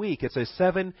 70th week. It's a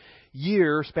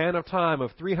 7-year span of time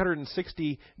of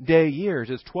 360-day years.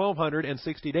 It's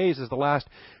 1,260 days is the last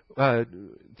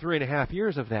 3.5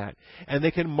 years of that. And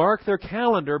they can mark their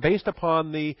calendar based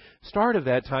upon the start of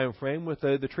that time frame with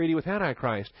the treaty with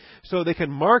Antichrist. So they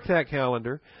can mark that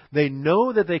calendar. They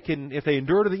know that they can, if they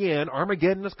endure to the end,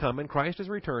 Armageddon is coming, Christ is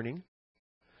returning.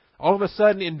 All of a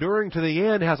sudden, enduring to the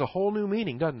end has a whole new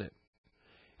meaning, doesn't it?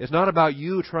 It's not about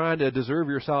you trying to deserve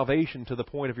your salvation to the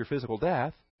point of your physical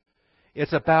death.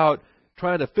 It's about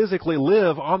trying to physically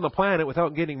live on the planet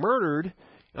without getting murdered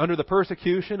under the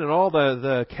persecution and all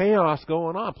the chaos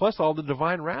going on, plus all the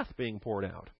divine wrath being poured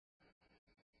out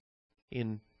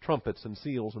in trumpets and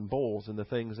seals and bowls and the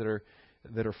things that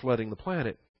are flooding the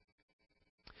planet.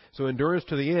 So endurance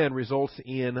to the end results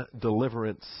in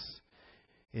deliverance.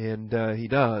 And he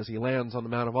does. He lands on the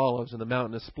Mount of Olives, and the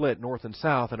mountain is split north and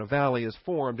south, and a valley is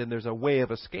formed, and there's a way of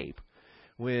escape.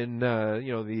 When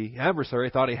the adversary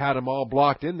thought he had them all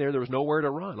blocked in there was nowhere to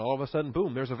run. All of a sudden,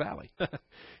 boom, there's a valley.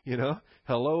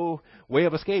 Hello, way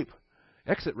of escape,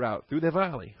 exit route through the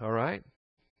valley. All right.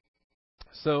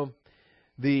 So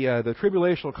the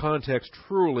tribulational context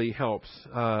truly helps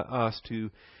us to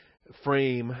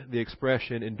frame the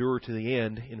expression "endure to the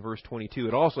end" in verse 22.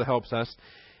 It also helps us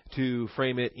to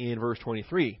frame it in verse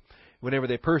 23. Whenever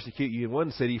they persecute you in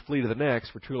one city, flee to the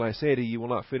next. For truly I say to you, you will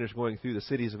not finish going through the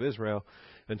cities of Israel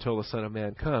until the Son of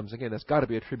Man comes. Again, that's got to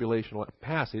be a tribulational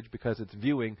passage because it's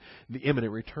viewing the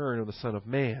imminent return of the Son of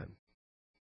Man.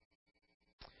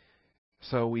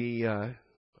 So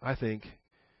I think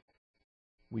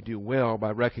we do well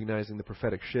by recognizing the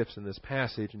prophetic shifts in this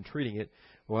passage and treating it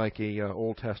like a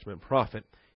Old Testament prophet.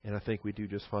 And I think we do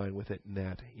just fine with it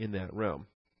in that realm.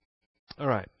 All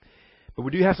right. But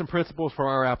we do have some principles for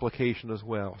our application as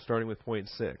well, starting with point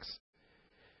 6.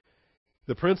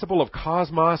 The principle of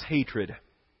cosmos hatred.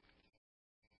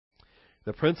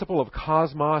 The principle of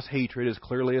cosmos hatred is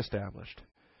clearly established.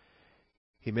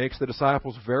 He makes the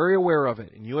disciples very aware of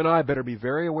it, and you and I better be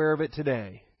very aware of it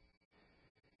today.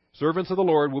 Servants of the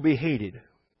Lord will be hated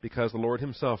because the Lord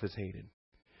himself is hated.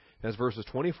 That's verses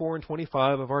 24 and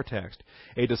 25 of our text.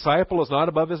 A disciple is not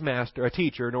above his master, a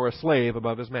teacher, nor a slave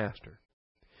above his master.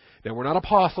 Now, we're not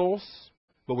apostles,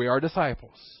 but we are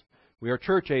disciples. We are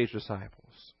church-age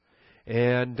disciples.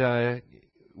 And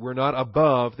we're not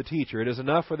above the teacher. It is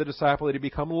enough for the disciple to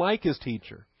become like his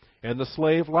teacher, and the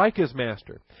slave like his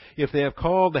master. If they have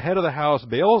called the head of the house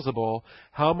Beelzebul,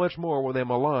 how much more will they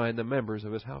malign the members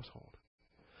of his household?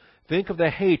 Think of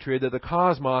the hatred that the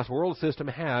cosmos world system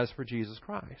has for Jesus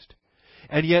Christ.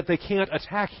 And yet they can't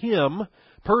attack him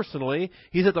personally.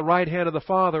 He's at the right hand of the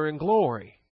Father in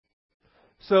glory.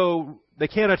 So they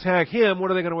can't attack him.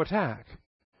 What are they going to attack?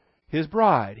 His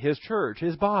bride, his church,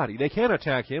 his body. They can't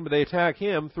attack him, but they attack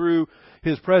him through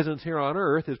his presence here on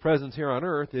earth. His presence here on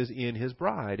earth is in his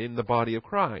bride, in the body of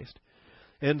Christ.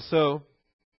 And so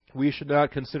we should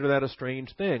not consider that a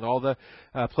strange thing. All the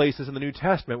places in the New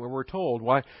Testament where we're told,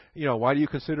 why do you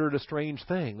consider it a strange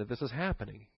thing that this is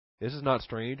happening? This is not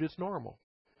strange, it's normal.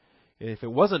 If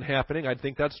it wasn't happening, I'd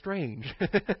think that's strange.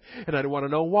 And I'd want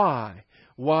to know why.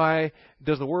 Why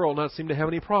does the world not seem to have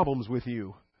any problems with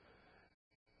you?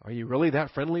 Are you really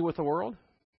that friendly with the world?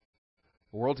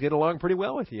 The world's getting along pretty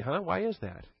well with you, huh? Why is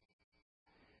that?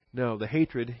 No, the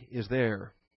hatred is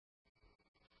there.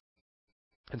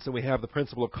 And so we have the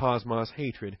principle of cosmos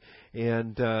hatred.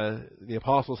 And the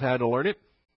apostles had to learn it,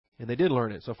 and they did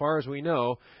learn it. So far as we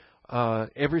know,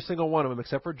 every single one of them,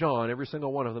 except for John, every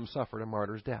single one of them suffered a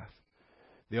martyr's death.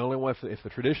 The only one, if the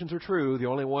traditions are true, the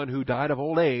only one who died of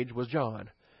old age was John.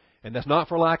 And that's not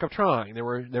for lack of trying. There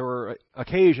were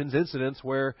occasions, incidents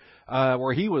where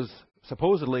he was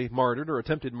supposedly martyred or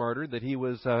attempted martyred, that he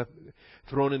was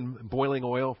thrown in boiling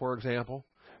oil, for example.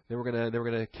 They were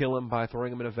gonna kill him by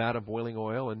throwing him in a vat of boiling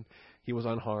oil, and he was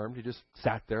unharmed. He just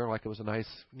sat there like it was a nice,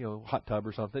 hot tub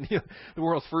or something. The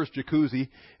world's first jacuzzi,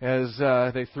 as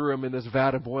they threw him in this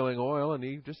vat of boiling oil, and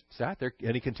he just sat there,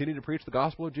 and he continued to preach the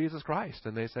gospel of Jesus Christ.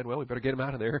 And they said, well, we better get him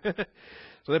out of there.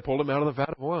 So they pulled him out of the vat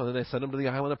of oil, and then they sent him to the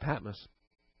island of Patmos.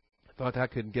 Thought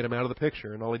that could get him out of the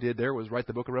picture, and all he did there was write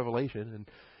the book of Revelation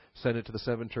and send it to the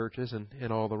 7 churches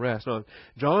and all the rest. No,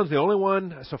 John's the only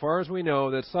one, so far as we know,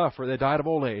 that died of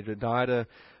old age, that died a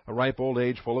ripe old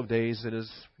age full of days in his,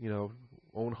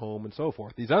 own home and so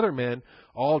forth. These other men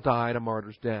all died a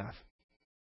martyr's death.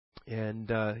 And,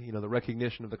 the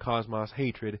recognition of the cosmos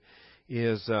hatred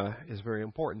is very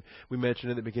important. We mentioned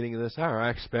at the beginning of this hour,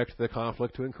 I expect the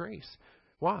conflict to increase.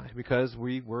 Why? Because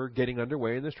we're getting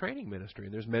underway in this training ministry,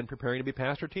 and there's men preparing to be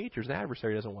pastor teachers. The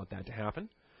adversary doesn't want that to happen.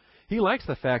 He likes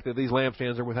the fact that these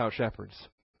lampstands are without shepherds.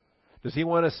 Does he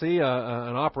want to see an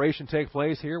operation take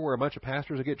place here where a bunch of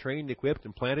pastors will get trained, equipped,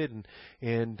 and planted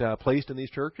and placed in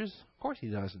these churches? Of course he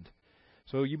doesn't.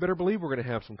 So you better believe we're going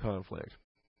to have some conflict.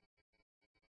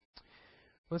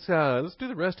 Let's do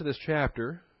the rest of this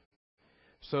chapter.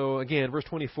 So again, verse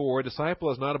 24, a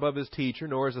disciple is not above his teacher,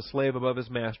 nor is a slave above his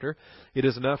master. It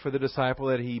is enough for the disciple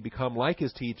that he become like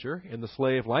his teacher, and the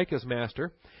slave like his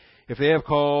master. If they have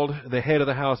called the head of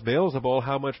the house Beelzebul,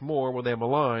 how much more will they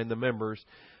malign the members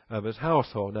of his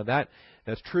household? Now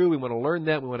that's true. We want to learn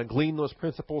that. We want to glean those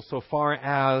principles so far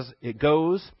as it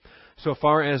goes, so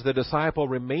far as the disciple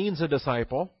remains a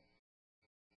disciple.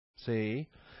 See?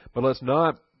 But let's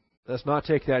not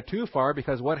take that too far,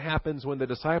 because what happens when the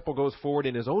disciple goes forward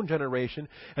in his own generation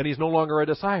and he's no longer a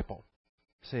disciple?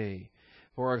 See?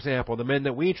 For example, the men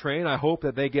that we train, I hope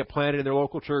that they get planted in their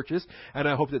local churches, and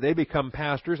I hope that they become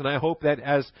pastors, and I hope that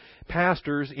as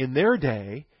pastors in their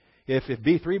day, if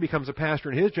B3 becomes a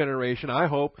pastor in his generation, I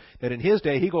hope that in his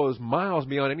day he goes miles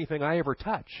beyond anything I ever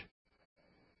touch.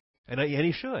 And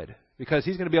he should, because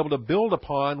he's going to be able to build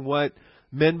upon what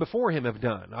men before him have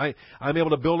done. I'm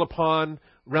able to build upon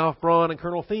Ralph Braun and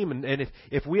Colonel Thiemann, and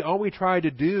if all we try to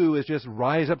do is just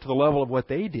rise up to the level of what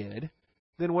they did,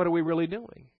 then what are we really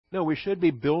doing? No, we should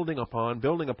be building upon.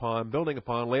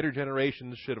 Later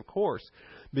generations should, of course,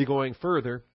 be going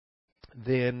further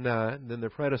than their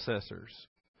predecessors.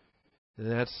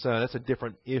 And that's a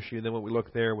different issue than what we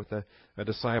look there with a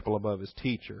disciple above his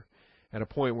teacher. At a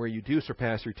point where you do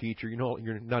surpass your teacher,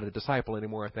 you're not a disciple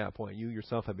anymore at that point. You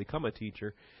yourself have become a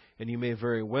teacher, and you may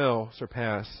very well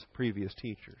surpass previous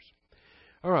teachers.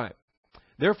 All right.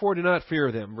 Therefore do not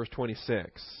fear them, verse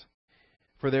 26.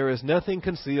 For there is nothing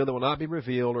concealed that will not be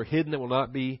revealed, or hidden that will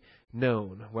not be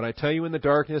known. What I tell you in the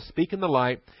darkness, speak in the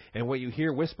light, and what you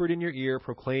hear whispered in your ear,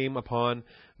 proclaim upon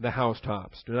the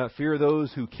housetops. Do not fear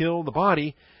those who kill the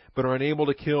body, but are unable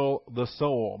to kill the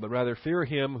soul, but rather fear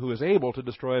him who is able to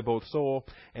destroy both soul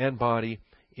and body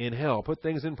in hell. Put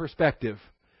things in perspective.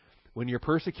 When your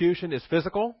persecution is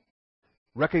physical,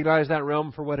 recognize that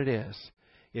realm for what it is.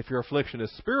 If your affliction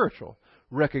is spiritual,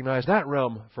 recognize that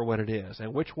realm for what it is.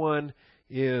 And which one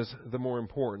is the more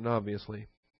important, obviously?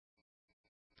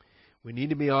 We need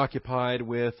to be occupied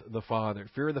with the Father.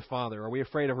 Fear the Father. Are we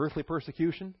afraid of earthly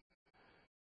persecution?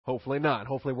 Hopefully not.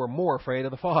 Hopefully we're more afraid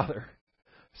of the Father.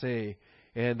 See,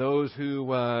 and those who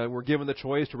were given the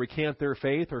choice to recant their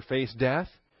faith or face death.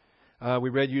 We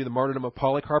read you the martyrdom of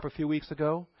Polycarp a few weeks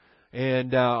ago,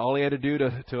 and all he had to do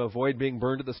to avoid being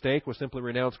burned at the stake was simply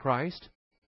renounce Christ.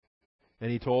 And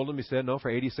he told him, he said, no,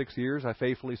 for 86 years I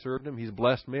faithfully served him. He's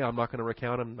blessed me. I'm not going to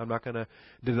recount him. I'm not going to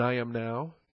deny him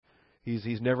now.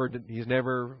 He's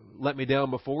never let me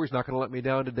down before. He's not going to let me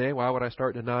down today. Why would I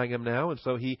start denying him now? And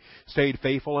so he stayed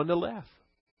faithful unto death.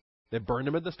 They burned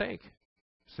him at the stake.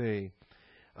 See,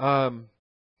 the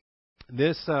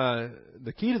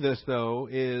key to this, though,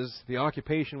 is the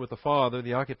occupation with the Father,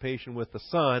 the occupation with the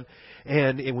Son.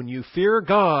 And when you fear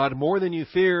God more than you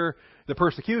fear the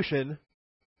persecution,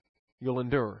 you'll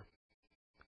endure.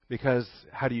 Because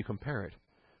how do you compare it?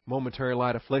 Momentary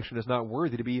light affliction is not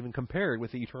worthy to be even compared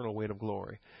with the eternal weight of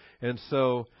glory. And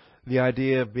so the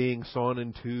idea of being sawn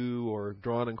in two or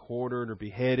drawn and quartered or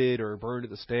beheaded or burned at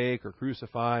the stake or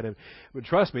crucified, but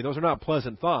trust me, those are not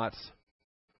pleasant thoughts.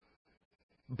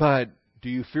 But do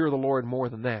you fear the Lord more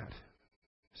than that?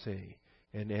 See,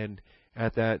 and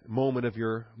at that moment of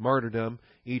your martyrdom,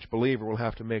 each believer will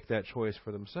have to make that choice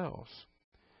for themselves.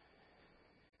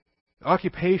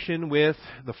 Occupation with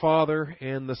the Father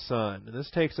and the Son. And this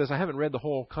takes us, I haven't read the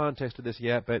whole context of this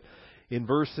yet, but in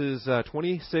verses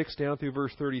 26 down through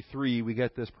verse 33, we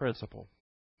get this principle.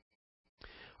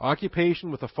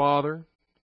 Occupation with the Father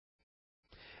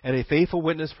and a faithful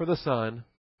witness for the Son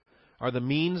are the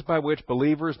means by which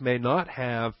believers may not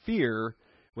have fear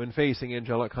when facing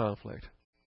angelic conflict.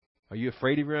 Are you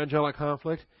afraid of your angelic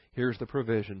conflict? Here's the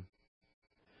provision.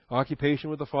 Occupation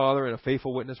with the Father and a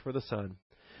faithful witness for the Son.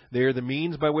 They are the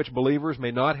means by which believers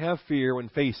may not have fear when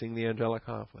facing the angelic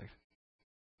conflict.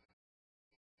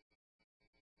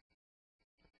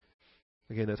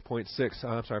 Again, that's point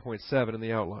 7 in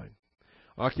the outline.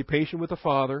 Occupation with the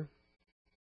Father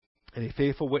and a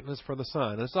faithful witness for the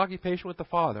Son. This is occupation with the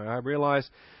Father. I realize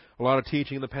a lot of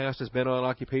teaching in the past has been on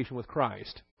occupation with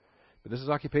Christ. But this is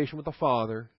occupation with the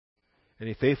Father and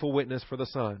a faithful witness for the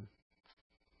Son.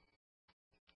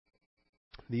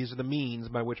 These are the means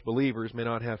by which believers may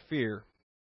not have fear.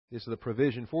 This is the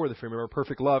provision for the fear. Remember,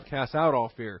 perfect love casts out all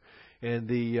fear. And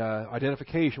the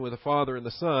identification with the Father and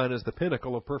the Son is the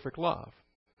pinnacle of perfect love.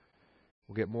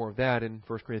 We'll get more of that in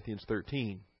 1 Corinthians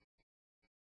 13.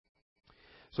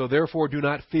 So therefore do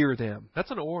not fear them.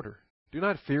 That's an order. Do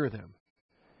not fear them.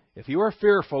 If you are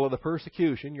fearful of the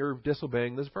persecution, you're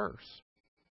disobeying this verse.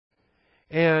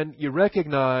 And you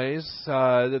recognize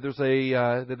that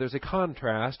there's a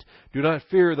contrast. Do not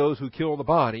fear those who kill the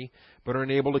body, but are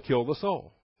unable to kill the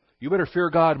soul. You better fear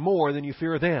God more than you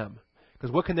fear them.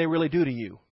 Because what can they really do to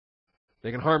you?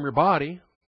 They can harm your body.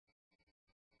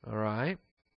 All right.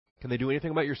 Can they do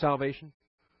anything about your salvation?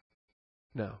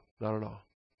 No, not at all.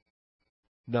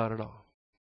 Not at all.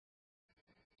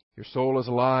 Your soul is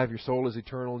alive. Your soul is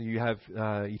eternal. You have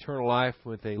eternal life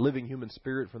with a living human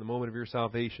spirit from the moment of your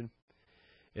salvation.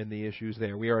 And the issues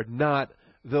there. We are not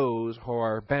those who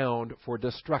are bound for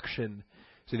destruction.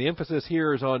 So the emphasis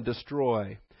here is on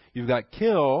destroy. You've got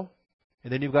kill,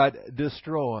 and then you've got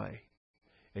destroy.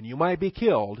 And you might be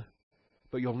killed,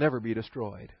 but you'll never be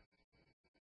destroyed.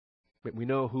 But we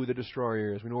know who the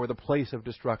destroyer is. We know where the place of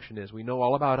destruction is. We know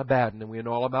all about Abaddon, and we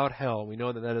know all about hell. We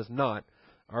know that that is not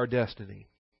our destiny.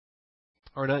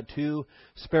 Are not 2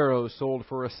 sparrows sold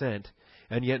for a cent,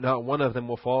 and yet not one of them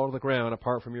will fall to the ground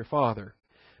apart from your Father?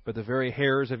 But the very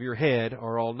hairs of your head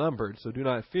are all numbered. So do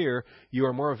not fear. You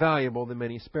are more valuable than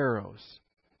many sparrows.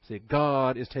 See,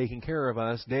 God is taking care of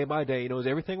us day by day. He knows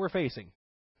everything we're facing.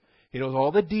 He knows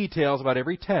all the details about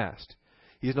every test.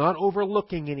 He's not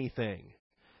overlooking anything.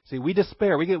 See, we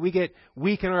despair. We get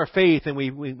weak in our faith, and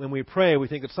when we pray, we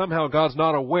think that somehow God's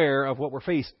not aware of what we're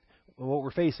facing, what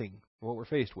we're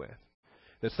faced with.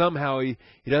 That somehow He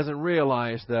doesn't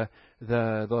realize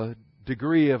the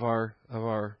degree of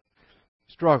our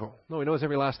struggle. No, He knows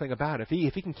every last thing about it.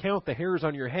 If he can count the hairs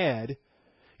on your head,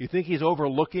 you think He's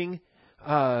overlooking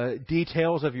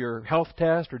details of your health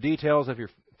test or details of your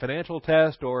financial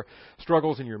test or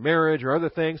struggles in your marriage or other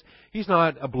things? He's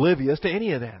not oblivious to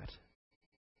any of that.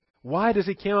 Why does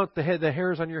He count the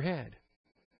hairs on your head?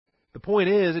 The point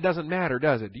is, it doesn't matter,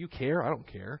 does it? Do you care? I don't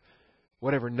care.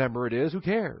 Whatever number it is, who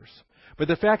cares? But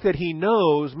the fact that He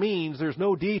knows means there's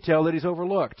no detail that He's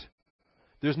overlooked.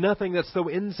 There's nothing that's so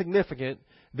insignificant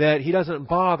that He doesn't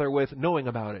bother with knowing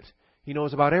about it. He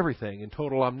knows about everything in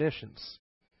total omniscience.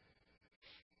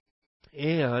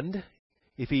 And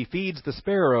if He feeds the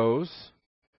sparrows,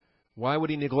 why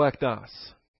would He neglect us?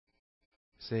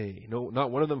 See, no, not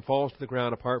one of them falls to the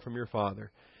ground apart from your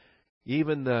Father.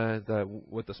 Even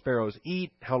what the sparrows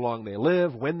eat, how long they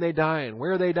live, when they die, and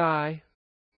where they die.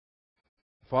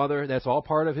 Father, that's all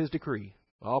part of His decree,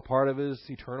 all part of His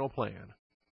eternal plan.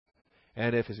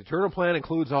 And if His eternal plan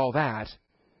includes all that,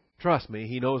 trust me,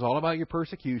 He knows all about your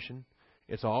persecution.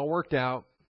 It's all worked out.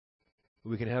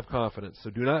 We can have confidence. So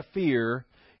do not fear.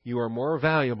 You are more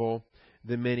valuable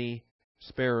than many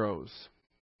sparrows.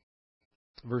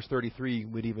 Verse 33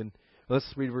 would even... Let's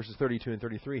read verses 32 and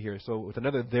 33 here. So with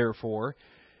another therefore,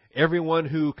 everyone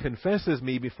who confesses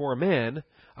me before men,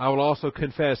 I will also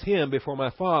confess him before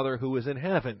my Father who is in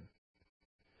heaven.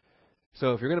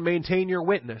 So if you're going to maintain your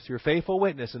witness, your faithful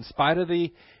witness, in spite of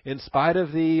the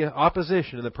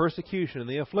opposition and the persecution and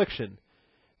the affliction,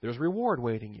 there's reward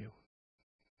waiting you.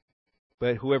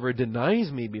 But whoever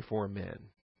denies me before men,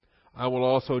 I will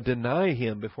also deny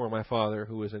him before my Father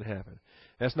who is in heaven.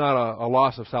 That's not a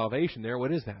loss of salvation there.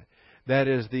 What is that? That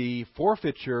is the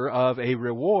forfeiture of a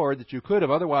reward that you could have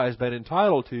otherwise been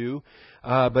entitled to,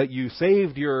 but you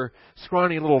saved your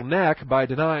scrawny little neck by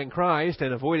denying Christ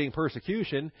and avoiding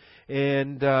persecution,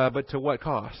 but to what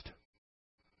cost?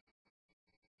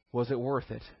 Was it worth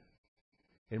it?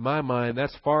 In my mind,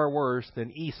 that's far worse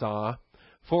than Esau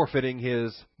forfeiting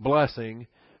his blessing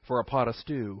for a pot of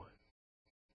stew.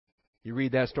 You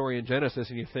read that story in Genesis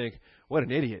and you think, what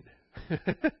an idiot.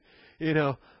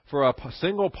 For a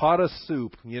single pot of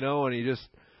soup, and you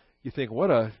think,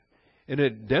 and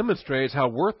it demonstrates how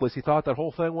worthless he thought that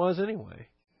whole thing was anyway.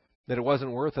 That it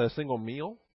wasn't worth a single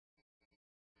meal.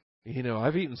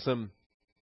 I've eaten some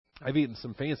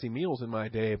fancy meals in my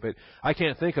day, but I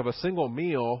can't think of a single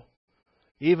meal,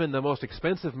 even the most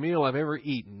expensive meal I've ever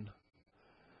eaten,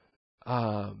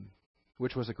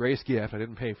 which was a grace gift. I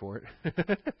didn't pay for it.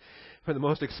 For the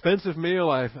most expensive meal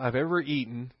I've ever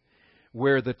eaten,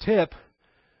 where the tip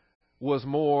was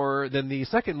more than the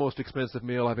second most expensive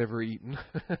meal I've ever eaten.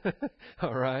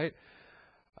 All right.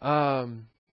 And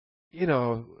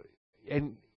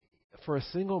for a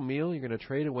single meal, you're going to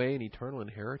trade away an eternal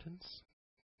inheritance?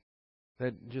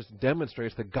 That just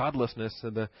demonstrates the godlessness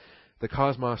and the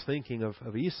cosmos thinking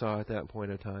of Esau at that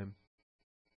point in time.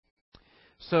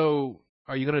 So,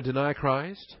 are you going to deny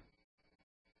Christ?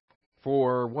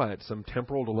 For what? Some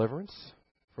temporal deliverance?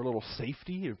 For a little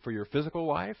safety? For your physical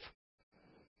life?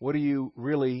 What are you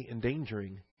really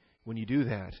endangering when you do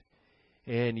that?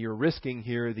 And you're risking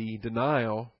here the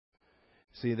denial,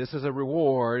 See, this is a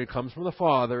reward. It comes from the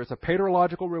Father. It's a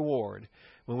paterological reward.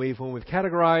 When we've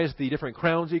categorized the different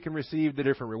crowns you can receive, the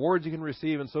different rewards you can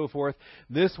receive, and so forth,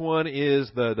 this one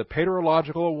is the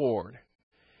paterological award.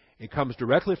 It comes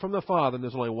directly from the Father, and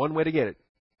there's only one way to get it.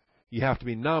 You have to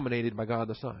be nominated by God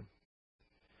the Son.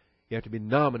 You have to be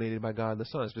nominated by God the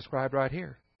Son. It's described right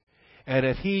here. And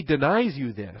if He denies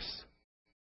you this,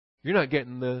 you're not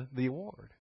getting the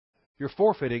award. You're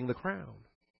forfeiting the crown.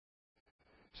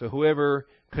 So whoever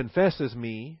confesses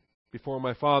me before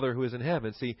my Father who is in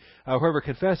heaven, see, whoever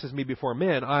confesses me before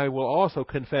men, I will also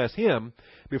confess him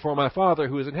before my Father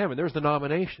who is in heaven. There's the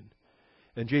nomination.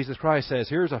 And Jesus Christ says,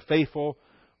 here's a faithful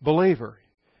believer.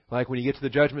 Like when you get to the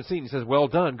judgment seat, He says, well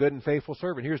done, good and faithful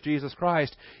servant. Here's Jesus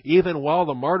Christ, even while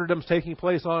the martyrdom's taking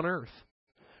place on earth,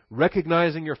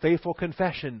 recognizing your faithful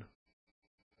confession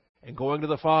and going to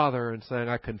the Father and saying,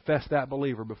 I confess that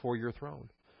believer before your throne,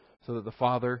 so that the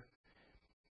Father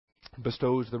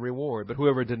bestows the reward. But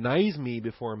whoever denies me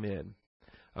before men,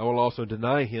 I will also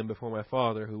deny him before my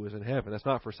Father who is in heaven. That's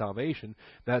not for salvation.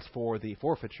 That's for the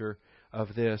forfeiture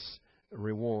of this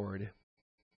reward.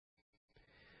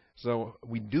 So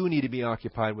we do need to be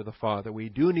occupied with the Father. We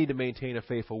do need to maintain a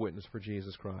faithful witness for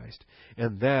Jesus Christ.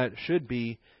 And that should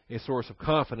be a source of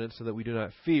confidence so that we do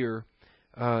not fear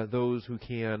those who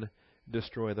can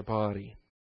destroy the body.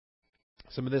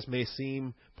 Some of this may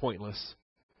seem pointless.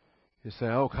 You say,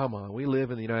 oh, come on, we live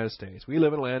in the United States. We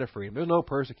live in a land of freedom. There's no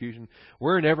persecution.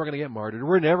 We're never going to get martyred.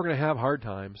 We're never going to have hard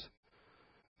times.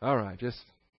 All right, just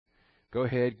go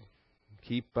ahead.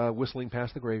 Keep whistling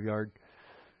past the graveyard.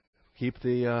 Keep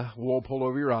the wool pulled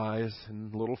over your eyes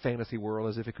in a little fantasy world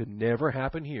as if it could never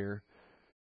happen here.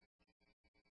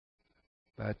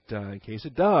 But in case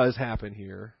it does happen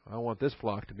here, I want this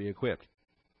flock to be equipped.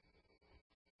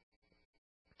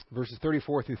 Verses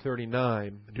 34 through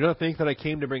 39. Do not think that I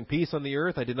came to bring peace on the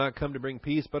earth. I did not come to bring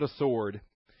peace, but a sword.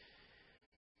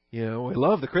 You know, I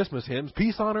love the Christmas hymns.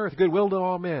 Peace on earth, goodwill to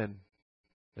all men.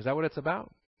 Is that what it's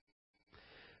about?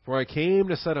 For I came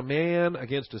to set a man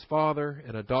against his father,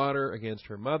 and a daughter against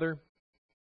her mother,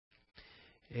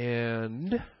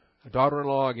 and a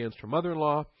daughter-in-law against her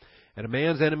mother-in-law, and a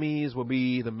man's enemies will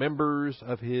be the members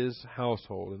of his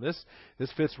household. And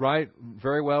this fits right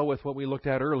very well with what we looked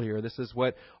at earlier. This is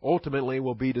what ultimately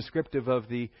will be descriptive of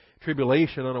the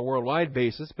tribulation on a worldwide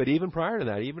basis, but even prior to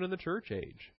that, even in the church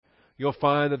age. You'll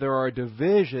find that there are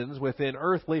divisions within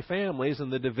earthly families,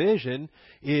 and the division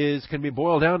can be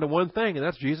boiled down to one thing, and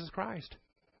that's Jesus Christ.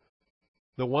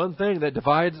 The one thing that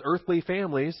divides earthly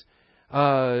families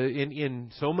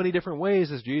in so many different ways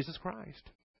is Jesus Christ.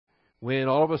 When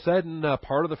all of a sudden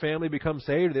part of the family becomes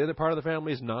saved, the other part of the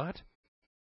family is not,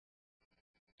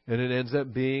 and it ends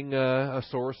up being a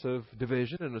source of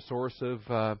division and a source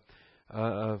of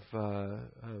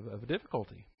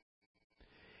difficulty.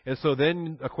 And so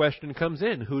then a question comes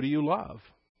in, who do you love?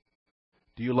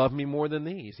 Do you love me more than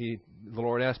these? The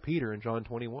Lord asked Peter in John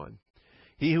 21.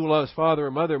 He who loves father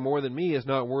or mother more than me is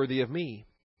not worthy of me.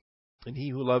 And he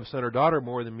who loves son or daughter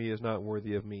more than me is not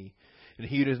worthy of me. And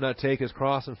he who does not take his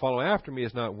cross and follow after me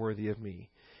is not worthy of me.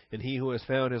 And he who has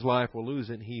found his life will lose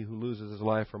it, and he who loses his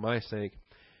life for my sake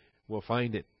will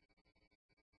find it.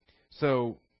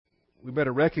 So we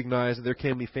better recognize that there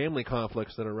can be family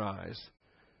conflicts that arise.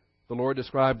 The Lord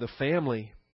described the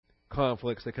family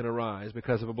conflicts that can arise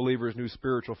because of a believer's new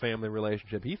spiritual family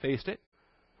relationship. He faced it.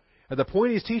 At the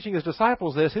point He's teaching His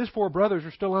disciples this, His 4 brothers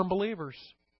are still unbelievers.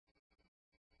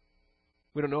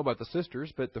 We don't know about the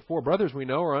sisters, but the 4 brothers we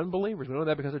know are unbelievers. We know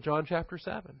that because of John chapter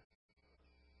 7.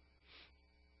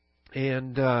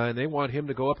 And they want Him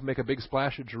to go up and make a big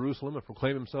splash at Jerusalem and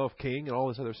proclaim Himself king and all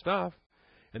this other stuff.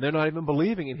 And they're not even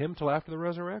believing in Him till after the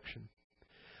resurrection.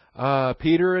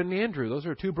 Peter and Andrew, those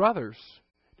are 2 brothers.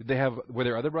 Were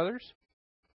there other brothers?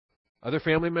 Other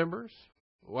family members?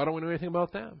 Why don't we know anything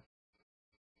about them?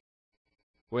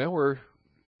 Well,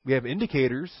 we have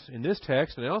indicators in this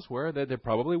text and elsewhere that there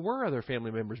probably were other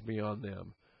family members beyond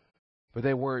them, but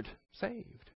they weren't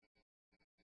saved.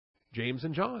 James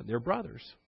and John, they're brothers.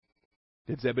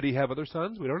 Did Zebedee have other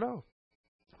sons? We don't know.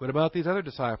 What about these other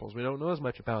disciples? We don't know as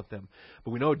much about them.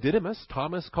 But we know Didymus,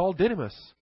 Thomas called Didymus.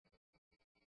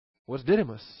 What's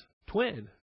Didymus? Twin.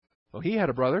 Well, he had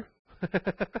a brother.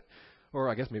 Or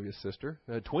I guess maybe a sister.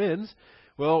 Twins.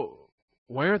 Well,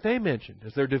 why aren't they mentioned?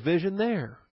 Is there division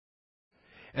there?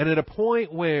 And at a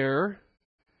point where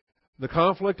the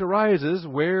conflict arises,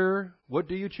 what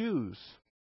do you choose?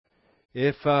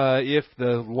 If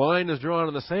the line is drawn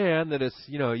in the sand that it's,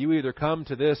 you either come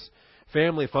to this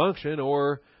family function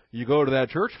or you go to that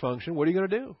church function, what are you going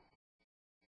to do?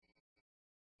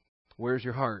 Where's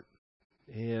your heart?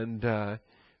 And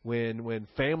when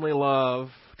family love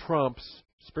trumps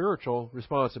spiritual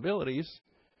responsibilities,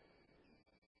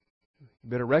 you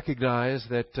better recognize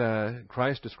that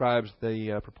Christ describes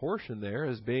the proportion there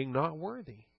as being not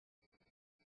worthy.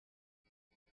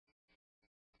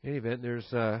 In any event,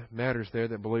 there's matters there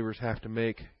that believers have to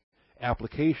make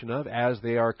application of as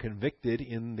they are convicted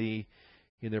in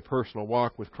their personal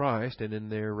walk with Christ and in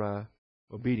their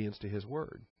obedience to His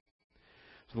Word.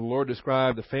 So the Lord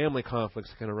described the family conflicts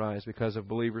that can arise because of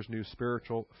believers' new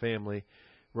spiritual family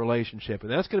relationship,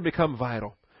 and that's going to become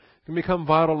vital. It's going to become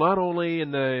vital not only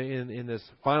in this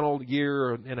final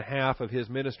year and a half of His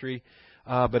ministry,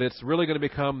 but it's really going to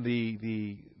become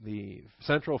the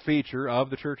central feature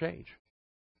of the church age.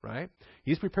 Right?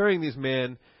 He's preparing these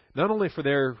men not only for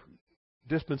their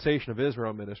dispensation of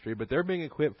Israel ministry, but they're being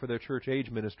equipped for their church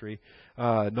age ministry.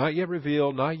 Not yet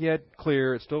revealed, not yet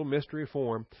clear. It's still mystery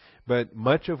form. But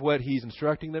much of what he's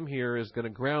instructing them here is going to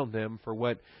ground them for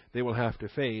what they will have to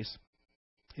face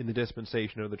in the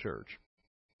dispensation of the church.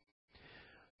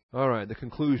 All right, the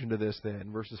conclusion to this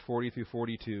then, verses 40 through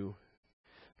 42.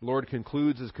 The Lord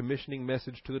concludes His commissioning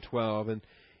message to the 12, and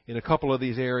in a couple of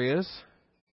these areas,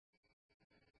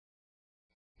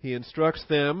 He instructs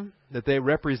them that they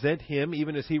represent Him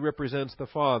even as He represents the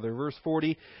Father. Verse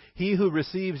 40, He who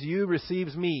receives you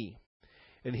receives me,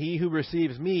 and he who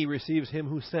receives me receives Him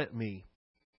who sent me.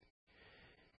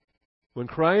 When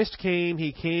Christ came,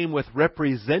 He came with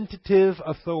representative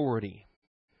authority.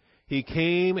 He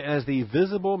came as the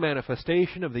visible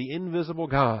manifestation of the invisible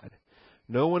God.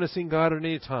 No one has seen God at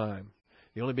any time.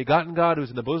 The only begotten God who is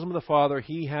in the bosom of the Father,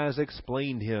 He has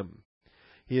explained Him.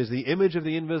 He is the image of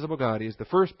the invisible God. He is the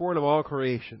firstborn of all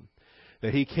creation.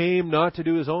 That He came not to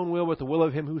do His own will, but the will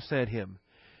of Him who sent Him.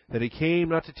 That He came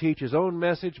not to teach His own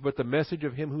message, but the message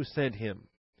of Him who sent Him.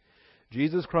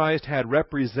 Jesus Christ had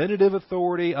representative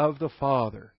authority of the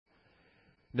Father.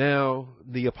 Now,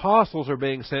 the apostles are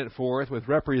being sent forth with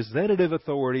representative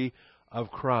authority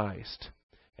of Christ.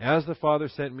 As the Father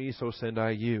sent me, so send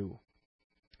I you.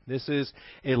 This is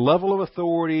a level of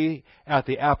authority at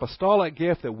the apostolic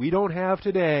gift that we don't have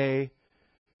today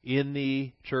in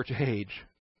the church age.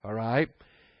 All right?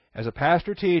 As a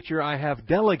pastor-teacher, I have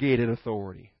delegated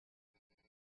authority,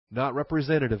 not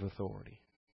representative authority.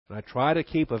 And I try to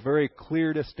keep a very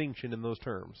clear distinction in those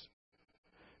terms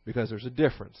because there's a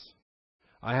difference.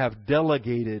 I have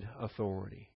delegated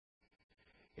authority.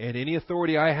 And any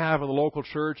authority I have in the local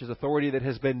church is authority that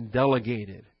has been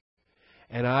delegated.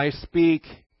 And I speak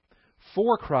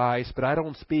for Christ, but I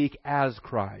don't speak as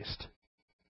Christ.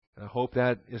 And I hope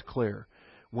that is clear.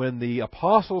 When the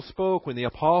apostles spoke, when the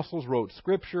apostles wrote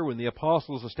Scripture, when the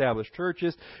apostles established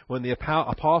churches, when the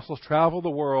apostles traveled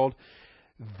the world,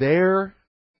 their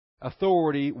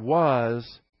authority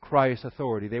was Christ's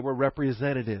authority. They were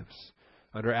representatives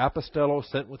under apostello,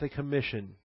 sent with a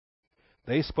commission.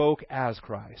 They spoke as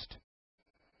Christ.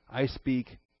 I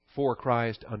speak for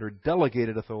Christ under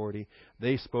delegated authority.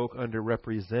 They spoke under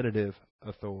representative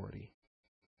authority.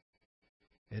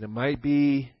 And it might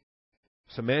be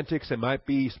semantics, it might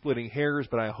be splitting hairs,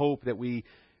 but I hope that we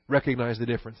recognize the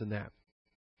difference in that.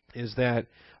 Is that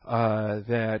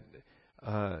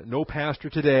no pastor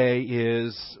today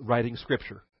is writing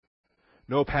Scripture.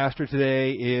 No pastor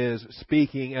today is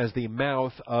speaking as the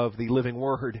mouth of the living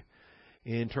Word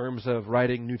in terms of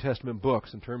writing New Testament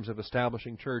books, in terms of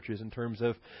establishing churches, in terms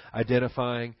of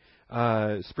identifying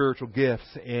spiritual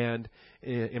gifts and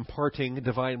imparting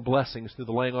divine blessings through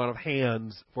the laying on of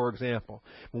hands, for example.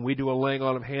 When we do a laying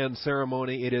on of hands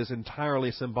ceremony, it is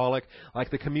entirely symbolic, like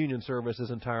the communion service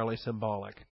is entirely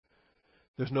symbolic.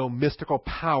 There's no mystical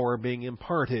power being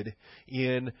imparted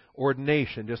in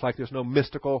ordination, just like there's no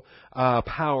mystical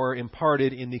power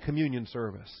imparted in the communion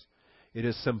service. It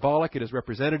is symbolic. It is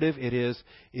representative. It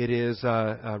is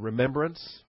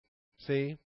remembrance.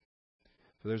 See?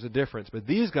 So there's a difference. But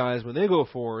these guys, when they go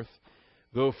forth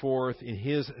in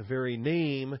His very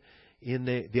name, in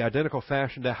the identical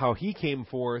fashion to how He came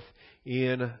forth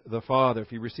in the Father.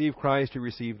 If you receive Christ, you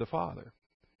receive the Father.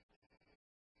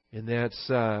 And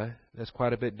that's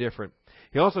quite a bit different.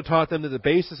 He also taught them that the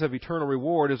basis of eternal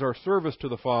reward is our service to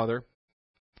the Father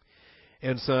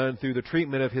and Son through the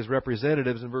treatment of His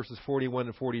representatives in verses 41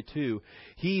 and 42.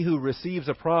 He who receives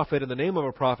a prophet in the name of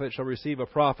a prophet shall receive a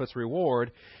prophet's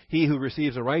reward. He who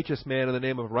receives a righteous man in the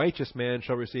name of a righteous man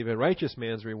shall receive a righteous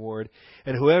man's reward.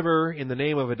 And whoever in the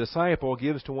name of a disciple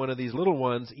gives to one of these little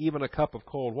ones even a cup of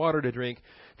cold water to drink,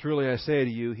 truly I say to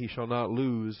you, he shall not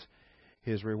lose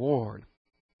his reward.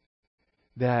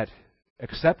 That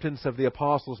acceptance of the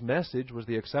apostles' message was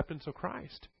the acceptance of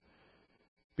Christ.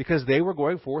 Because they were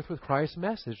going forth with Christ's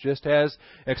message, just as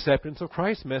acceptance of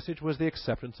Christ's message was the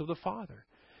acceptance of the Father.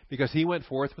 because he went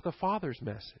forth with the Father's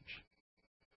message.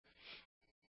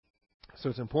 So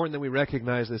it's important that we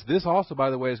recognize this. This also, by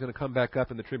the way, is going to come back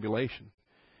up in the tribulation,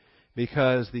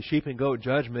 because the sheep and goat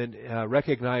judgment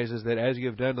recognizes that as you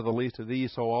have done to the least of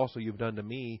these, so also you've done to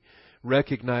me,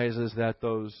 recognizes that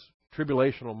those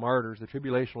tribulational martyrs, the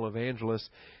tribulational evangelists,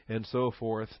 and so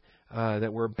forth,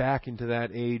 that we're back into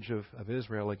that age of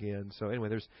Israel again. So anyway,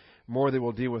 there's more that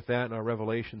we'll deal with that in our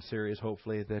Revelation series,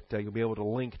 hopefully, that you'll be able to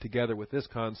link together with this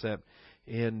concept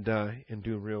and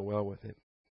do real well with it.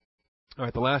 All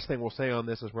right, the last thing we'll say on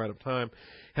this is we're out of time.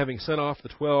 Having sent off the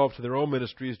 12 to their own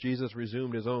ministries, Jesus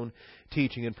resumed his own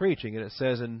teaching and preaching. And it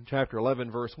says in chapter 11,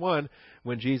 verse 1,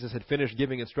 when Jesus had finished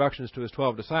giving instructions to his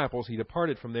 12 disciples, he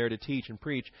departed from there to teach and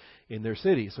preach in their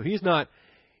cities. So he's not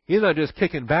just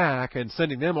kicking back and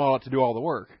sending them all out to do all the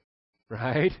work,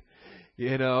 right?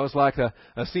 You know, it's like a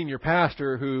senior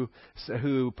pastor who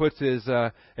puts his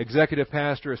executive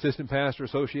pastor, assistant pastor,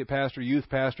 associate pastor, youth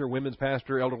pastor, women's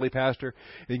pastor, elderly pastor,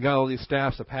 and you got all these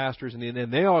staffs of pastors, and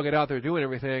then they all get out there doing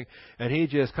everything, and he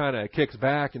just kind of kicks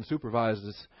back and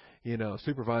supervises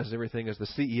everything as the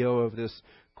CEO of this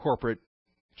corporate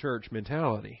church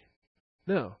mentality.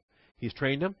 No. He's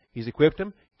trained them, he's equipped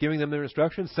them, giving them their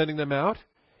instructions, sending them out,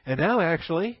 and now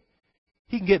actually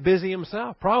he can get busy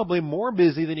himself, probably more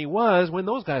busy than he was when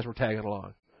those guys were tagging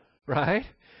along, right?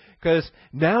 Because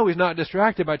now he's not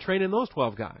distracted by training those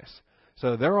 12 guys.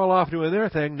 So they're all off doing their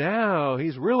thing. Now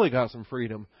he's really got some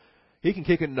freedom. He can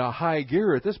kick it into high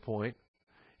gear at this point,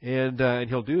 and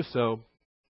he'll do so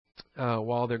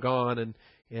while they're gone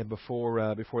and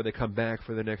before they come back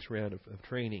for the next round of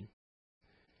training.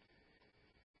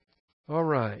 All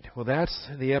right. Well, that's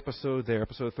the episode there,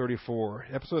 episode 34.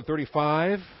 Episode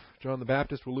 35. John the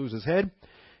Baptist will lose his head,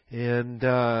 and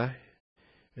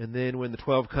then when the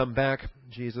 12 come back,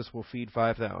 Jesus will feed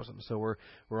 5,000. So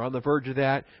we're on the verge of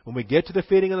that. When we get to the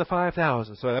feeding of the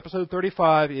 5,000, so episode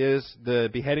 35 is the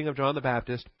beheading of John the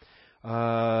Baptist.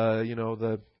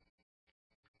 The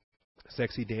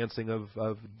sexy dancing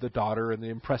of the daughter and the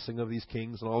impressing of these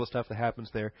kings and all the stuff that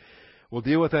happens there. We'll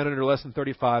deal with that under lesson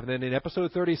 35. And then in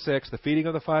episode 36, the feeding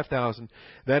of the 5,000,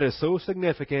 that is so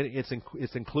significant,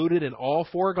 it's included in all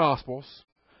four Gospels.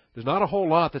 There's not a whole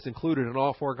lot that's included in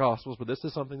all four Gospels, but this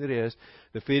is something that is,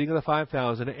 the feeding of the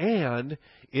 5,000, and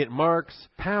it marks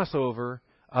Passover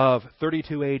of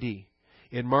 32 A.D.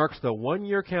 It marks the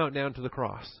 1-year countdown to the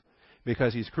cross,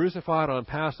 because he's crucified on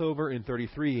Passover in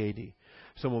 33 A.D.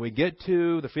 So when we get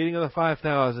to the feeding of the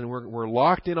 5,000, we're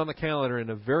locked in on the calendar in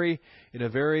a very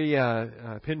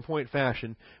pinpoint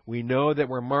fashion. We know that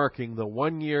we're marking the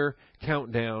 1-year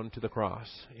countdown to the cross,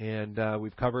 and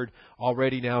we've covered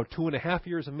already now 2.5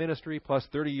 years of ministry plus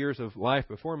 30 years of life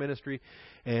before ministry,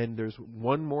 and there's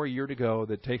one more year to go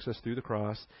that takes us through the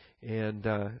cross, and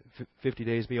 50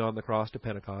 days beyond the cross to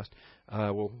Pentecost.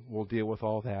 We'll deal with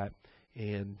all that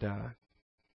and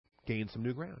gain some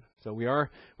new ground. So we are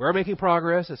making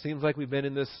progress. It seems like we've been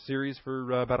in this series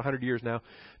for about 100 years now.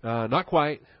 Not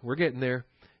quite. We're getting there.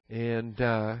 And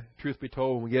truth be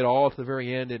told, when we get all to the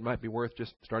very end, it might be worth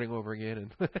just starting over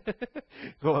again and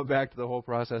going back to the whole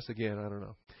process again. I don't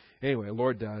know. Anyway,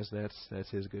 Lord does. That's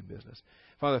His good business.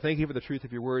 Father, thank you for the truth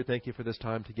of your word. Thank you for this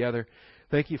time together.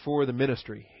 Thank you for the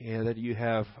ministry and that you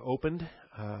have opened,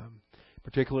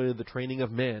 particularly the training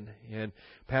of men. And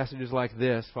passages like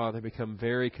this, Father, become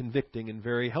very convicting and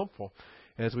very helpful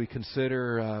as we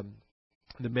consider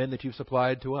the men that you've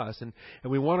supplied to us. And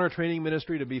we want our training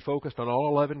ministry to be focused on all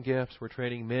 11 gifts. We're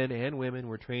training men and women.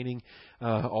 We're training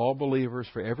all believers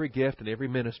for every gift and every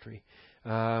ministry,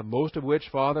 most of which,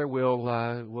 Father,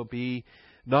 will be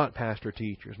not pastor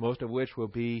teachers, most of which will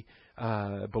be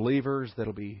believers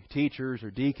that'll be teachers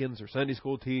or deacons or Sunday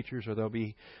school teachers, or they'll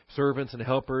be servants and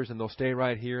helpers, and they'll stay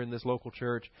right here in this local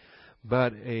church.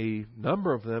 But a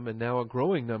number of them, and now a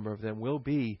growing number of them, will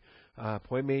be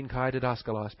poimen kai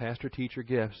didaskalos, pastor teacher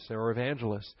gifts, or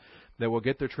evangelists that will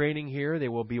get their training here. They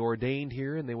will be ordained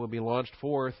here, and they will be launched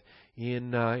forth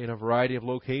in a variety of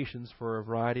locations for a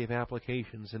variety of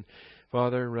applications. And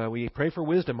Father, we pray for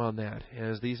wisdom on that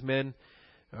as these men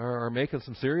are making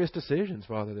some serious decisions,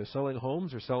 Father. They're selling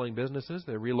homes, they're selling businesses,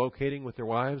 they're relocating with their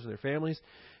wives and their families,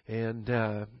 and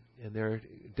they're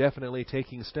definitely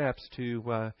taking steps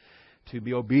to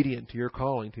be obedient to your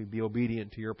calling, to be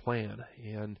obedient to your plan.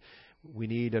 And we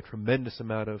need a tremendous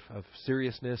amount of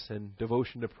seriousness and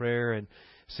devotion to prayer and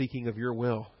seeking of your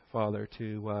will, Father,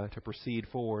 to proceed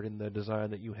forward in the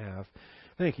design that you have.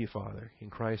 Thank you, Father. In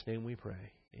Christ's name we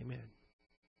pray. Amen.